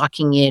is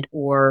blocking it,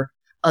 or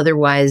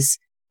otherwise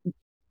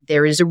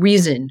there is a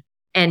reason.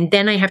 And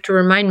then I have to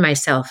remind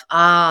myself,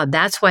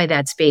 that's why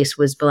that space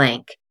was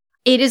blank.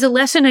 It is a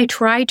lesson I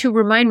try to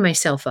remind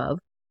myself of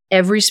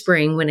every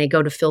spring when I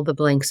go to fill the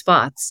blank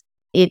spots.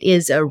 It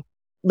is a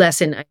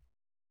lesson I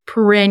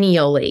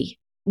perennially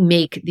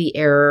make the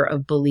error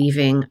of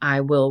believing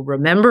I will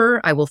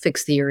remember, I will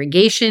fix the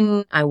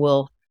irrigation, I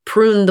will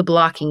prune the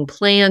blocking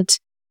plant.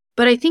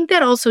 But I think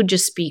that also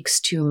just speaks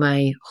to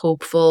my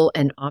hopeful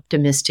and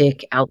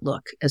optimistic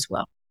outlook as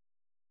well.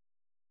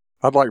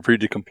 I'd like for you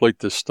to complete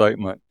this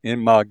statement.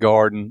 In my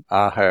garden,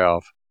 I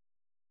have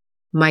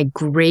my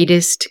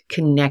greatest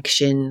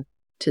connection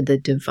to the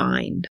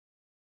divine.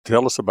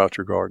 Tell us about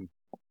your garden.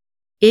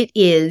 It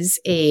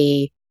is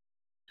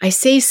I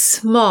say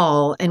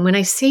small, and when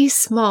I say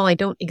small, I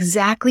don't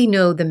exactly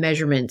know the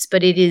measurements,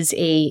 but it is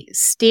a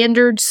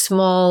standard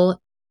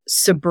small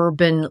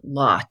suburban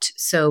lot.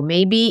 So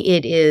maybe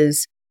it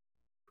is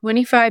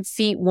 25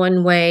 feet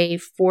one way,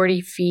 40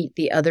 feet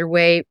the other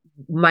way,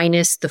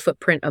 minus the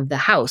footprint of the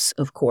house,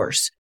 of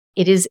course.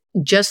 It is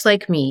just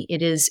like me.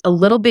 It is a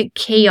little bit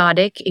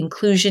chaotic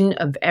inclusion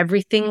of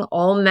everything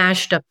all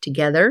mashed up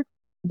together.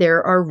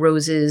 There are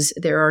roses,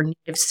 there are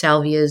native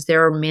salvias,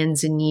 there are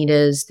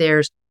manzanitas,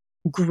 there's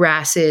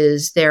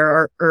grasses, there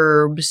are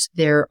herbs,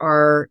 there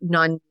are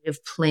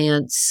non-native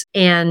plants,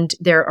 and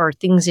there are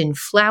things in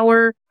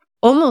flower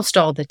almost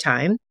all the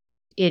time.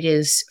 It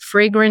is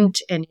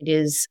fragrant and it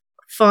is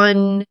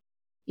fun.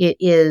 It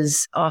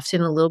is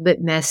often a little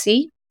bit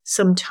messy,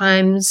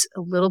 sometimes a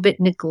little bit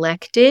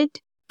neglected,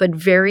 but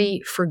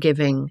very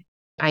forgiving.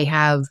 I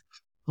have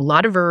a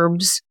lot of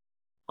herbs.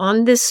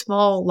 On this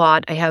small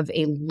lot, I have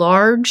a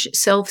large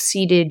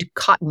self-seeded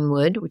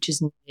cottonwood, which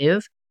is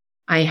native.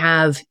 I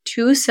have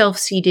 2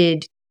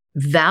 self-seeded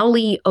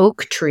valley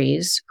oak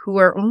trees who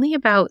are only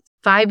about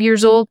 5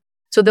 years old,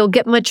 so they'll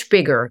get much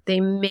bigger. They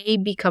may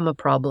become a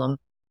problem.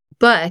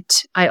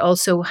 But I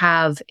also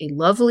have a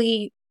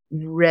lovely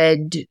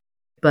red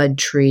bud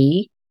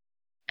tree,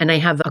 and I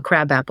have a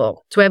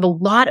crabapple. So I have a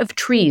lot of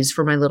trees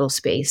for my little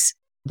space,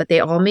 but they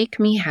all make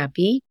me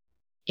happy,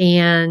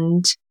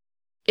 and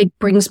it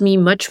brings me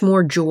much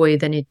more joy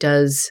than it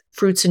does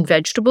fruits and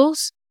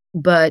vegetables,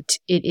 but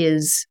it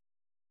is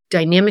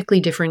dynamically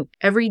different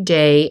every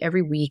day,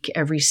 every week,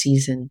 every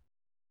season.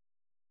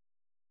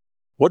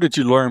 What did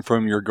you learn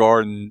from your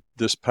garden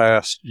this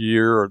past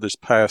year or this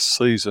past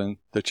season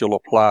that you'll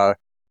apply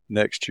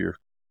next year?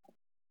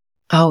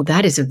 Oh,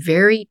 that is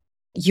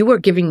you are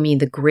giving me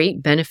the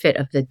great benefit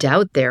of the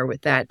doubt there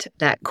with that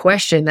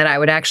question, that I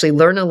would actually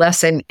learn a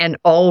lesson and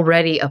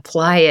already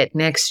apply it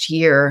next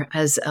year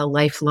as a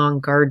lifelong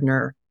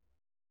gardener.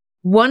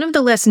 One of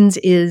the lessons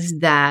is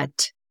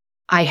that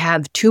I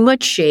have too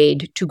much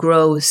shade to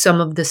grow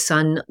some of the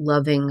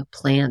sun-loving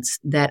plants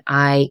that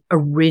I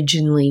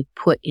originally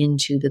put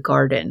into the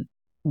garden.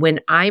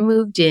 When I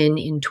moved in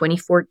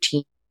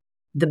 2014,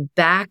 the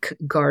back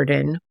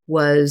garden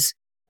was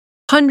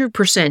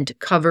 100%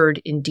 covered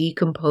in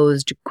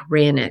decomposed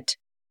granite,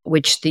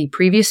 which the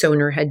previous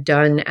owner had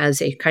done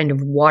as a kind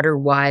of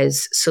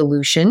water-wise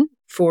solution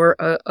for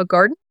a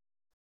garden.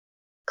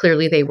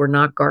 Clearly, they were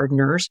not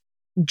gardeners.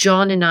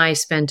 John and I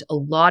spent a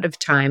lot of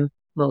time,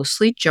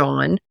 mostly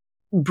John,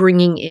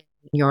 bringing in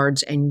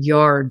yards and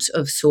yards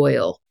of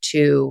soil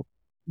to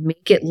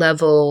make it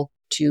level,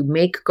 to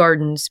make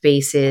garden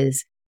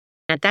spaces.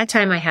 At that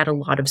time, I had a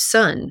lot of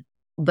sun,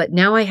 but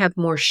now I have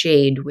more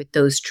shade with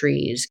those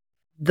trees.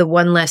 The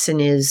one lesson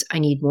is I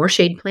need more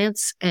shade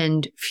plants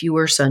and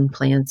fewer sun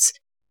plants.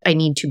 I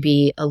need to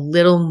be a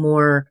little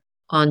more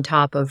on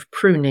top of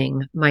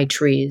pruning my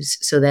trees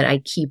so that I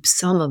keep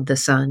some of the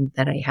sun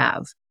that I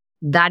have.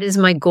 That is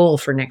my goal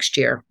for next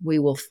year. We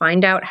will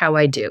find out how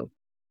I do.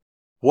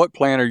 What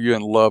plant are you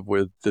in love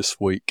with this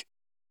week?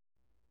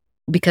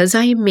 Because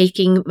I am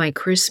making my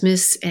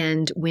Christmas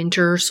and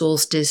winter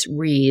solstice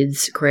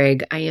wreaths,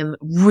 Craig, I am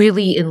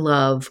really in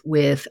love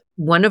with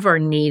one of our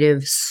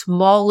native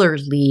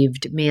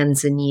smaller-leaved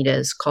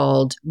manzanitas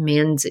called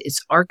it's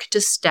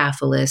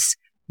Arctostaphylos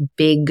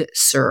Big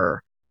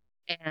Sur.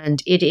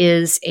 And it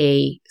is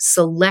a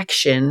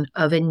selection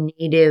of a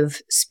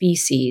native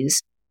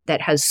species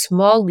that has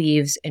small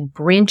leaves and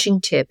branching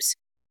tips.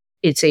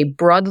 It's a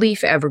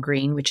broadleaf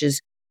evergreen, which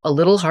is a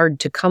little hard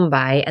to come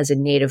by as a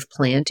native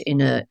plant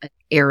in an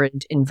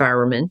arid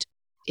environment.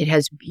 It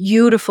has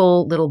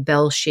beautiful little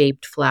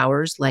bell-shaped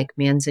flowers like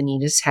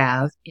manzanitas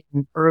have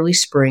in early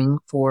spring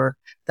for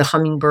the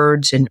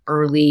hummingbirds and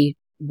early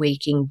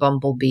waking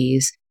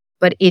bumblebees.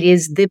 But it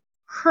is the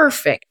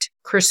perfect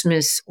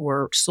Christmas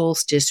or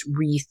solstice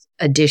wreath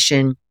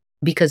addition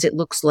because it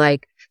looks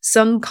like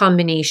some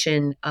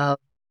combination of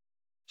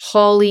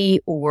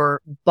holly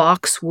or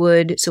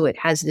boxwood. So it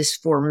has this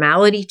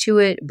formality to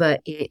it,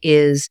 but it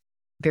is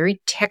very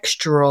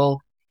textural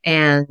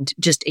and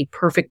just a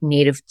perfect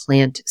native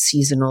plant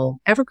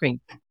seasonal evergreen.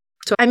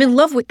 So I'm in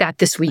love with that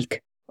this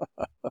week.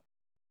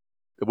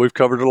 We've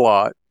covered a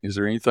lot. Is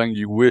there anything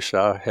you wish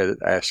I had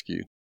asked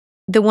you?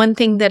 The one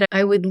thing that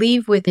I would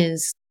leave with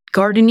is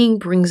gardening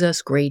brings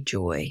us great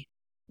joy.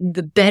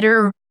 The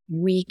better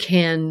we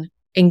can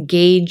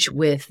engage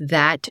with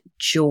that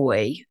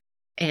joy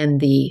and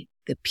the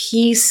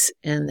peace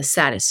and the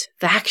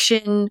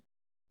satisfaction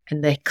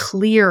and the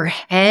clear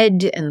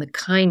head and the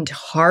kind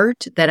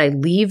heart that I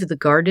leave the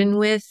garden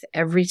with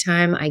every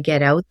time I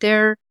get out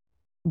there,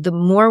 the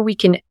more we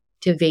can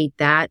activate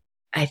that,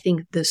 I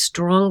think the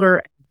stronger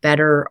and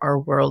better our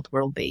world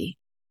will be.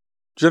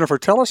 Jennifer,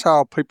 tell us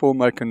how people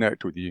may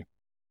connect with you.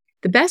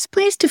 The best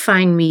place to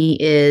find me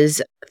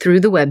is through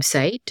the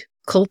website,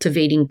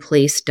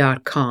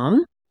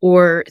 cultivatingplace.com,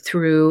 or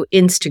through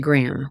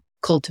Instagram,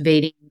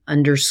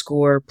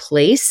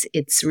 cultivating_place.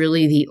 It's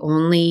really the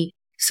only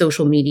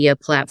social media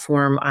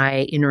platform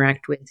I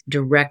interact with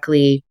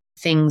directly.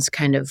 Things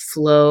kind of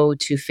flow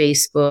to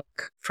Facebook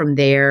from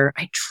there.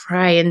 I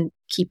try and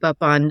keep up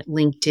on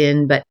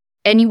LinkedIn, but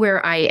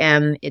anywhere I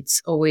am,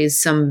 it's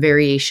always some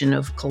variation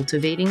of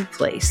Cultivating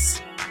Place.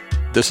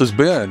 This has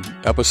been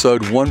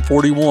episode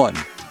 141,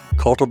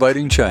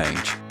 Cultivating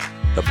Change,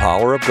 the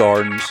Power of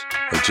Gardens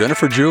with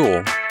Jennifer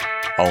Jewell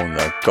on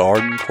the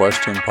Garden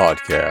Question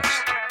Podcast.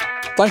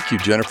 Thank you,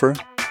 Jennifer.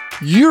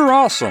 You're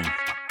awesome.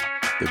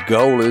 The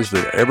goal is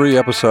that every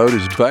episode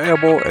is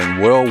valuable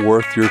and well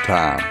worth your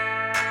time.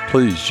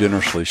 Please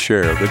generously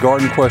share the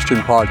Garden Question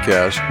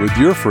podcast with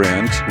your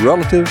friends,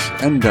 relatives,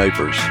 and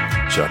neighbors.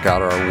 Check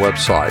out our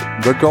website,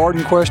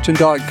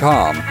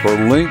 thegardenquestion.com,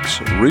 for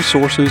links,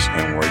 resources,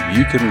 and where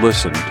you can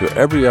listen to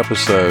every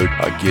episode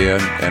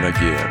again and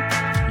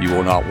again. You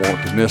will not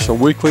want to miss a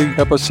weekly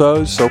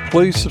episode, so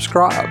please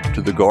subscribe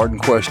to the Garden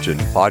Question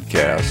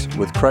podcast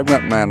with Craig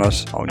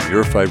McManus on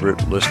your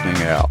favorite listening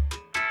app.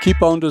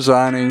 Keep on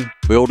designing,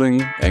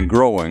 building, and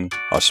growing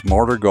a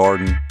smarter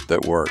garden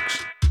that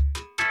works.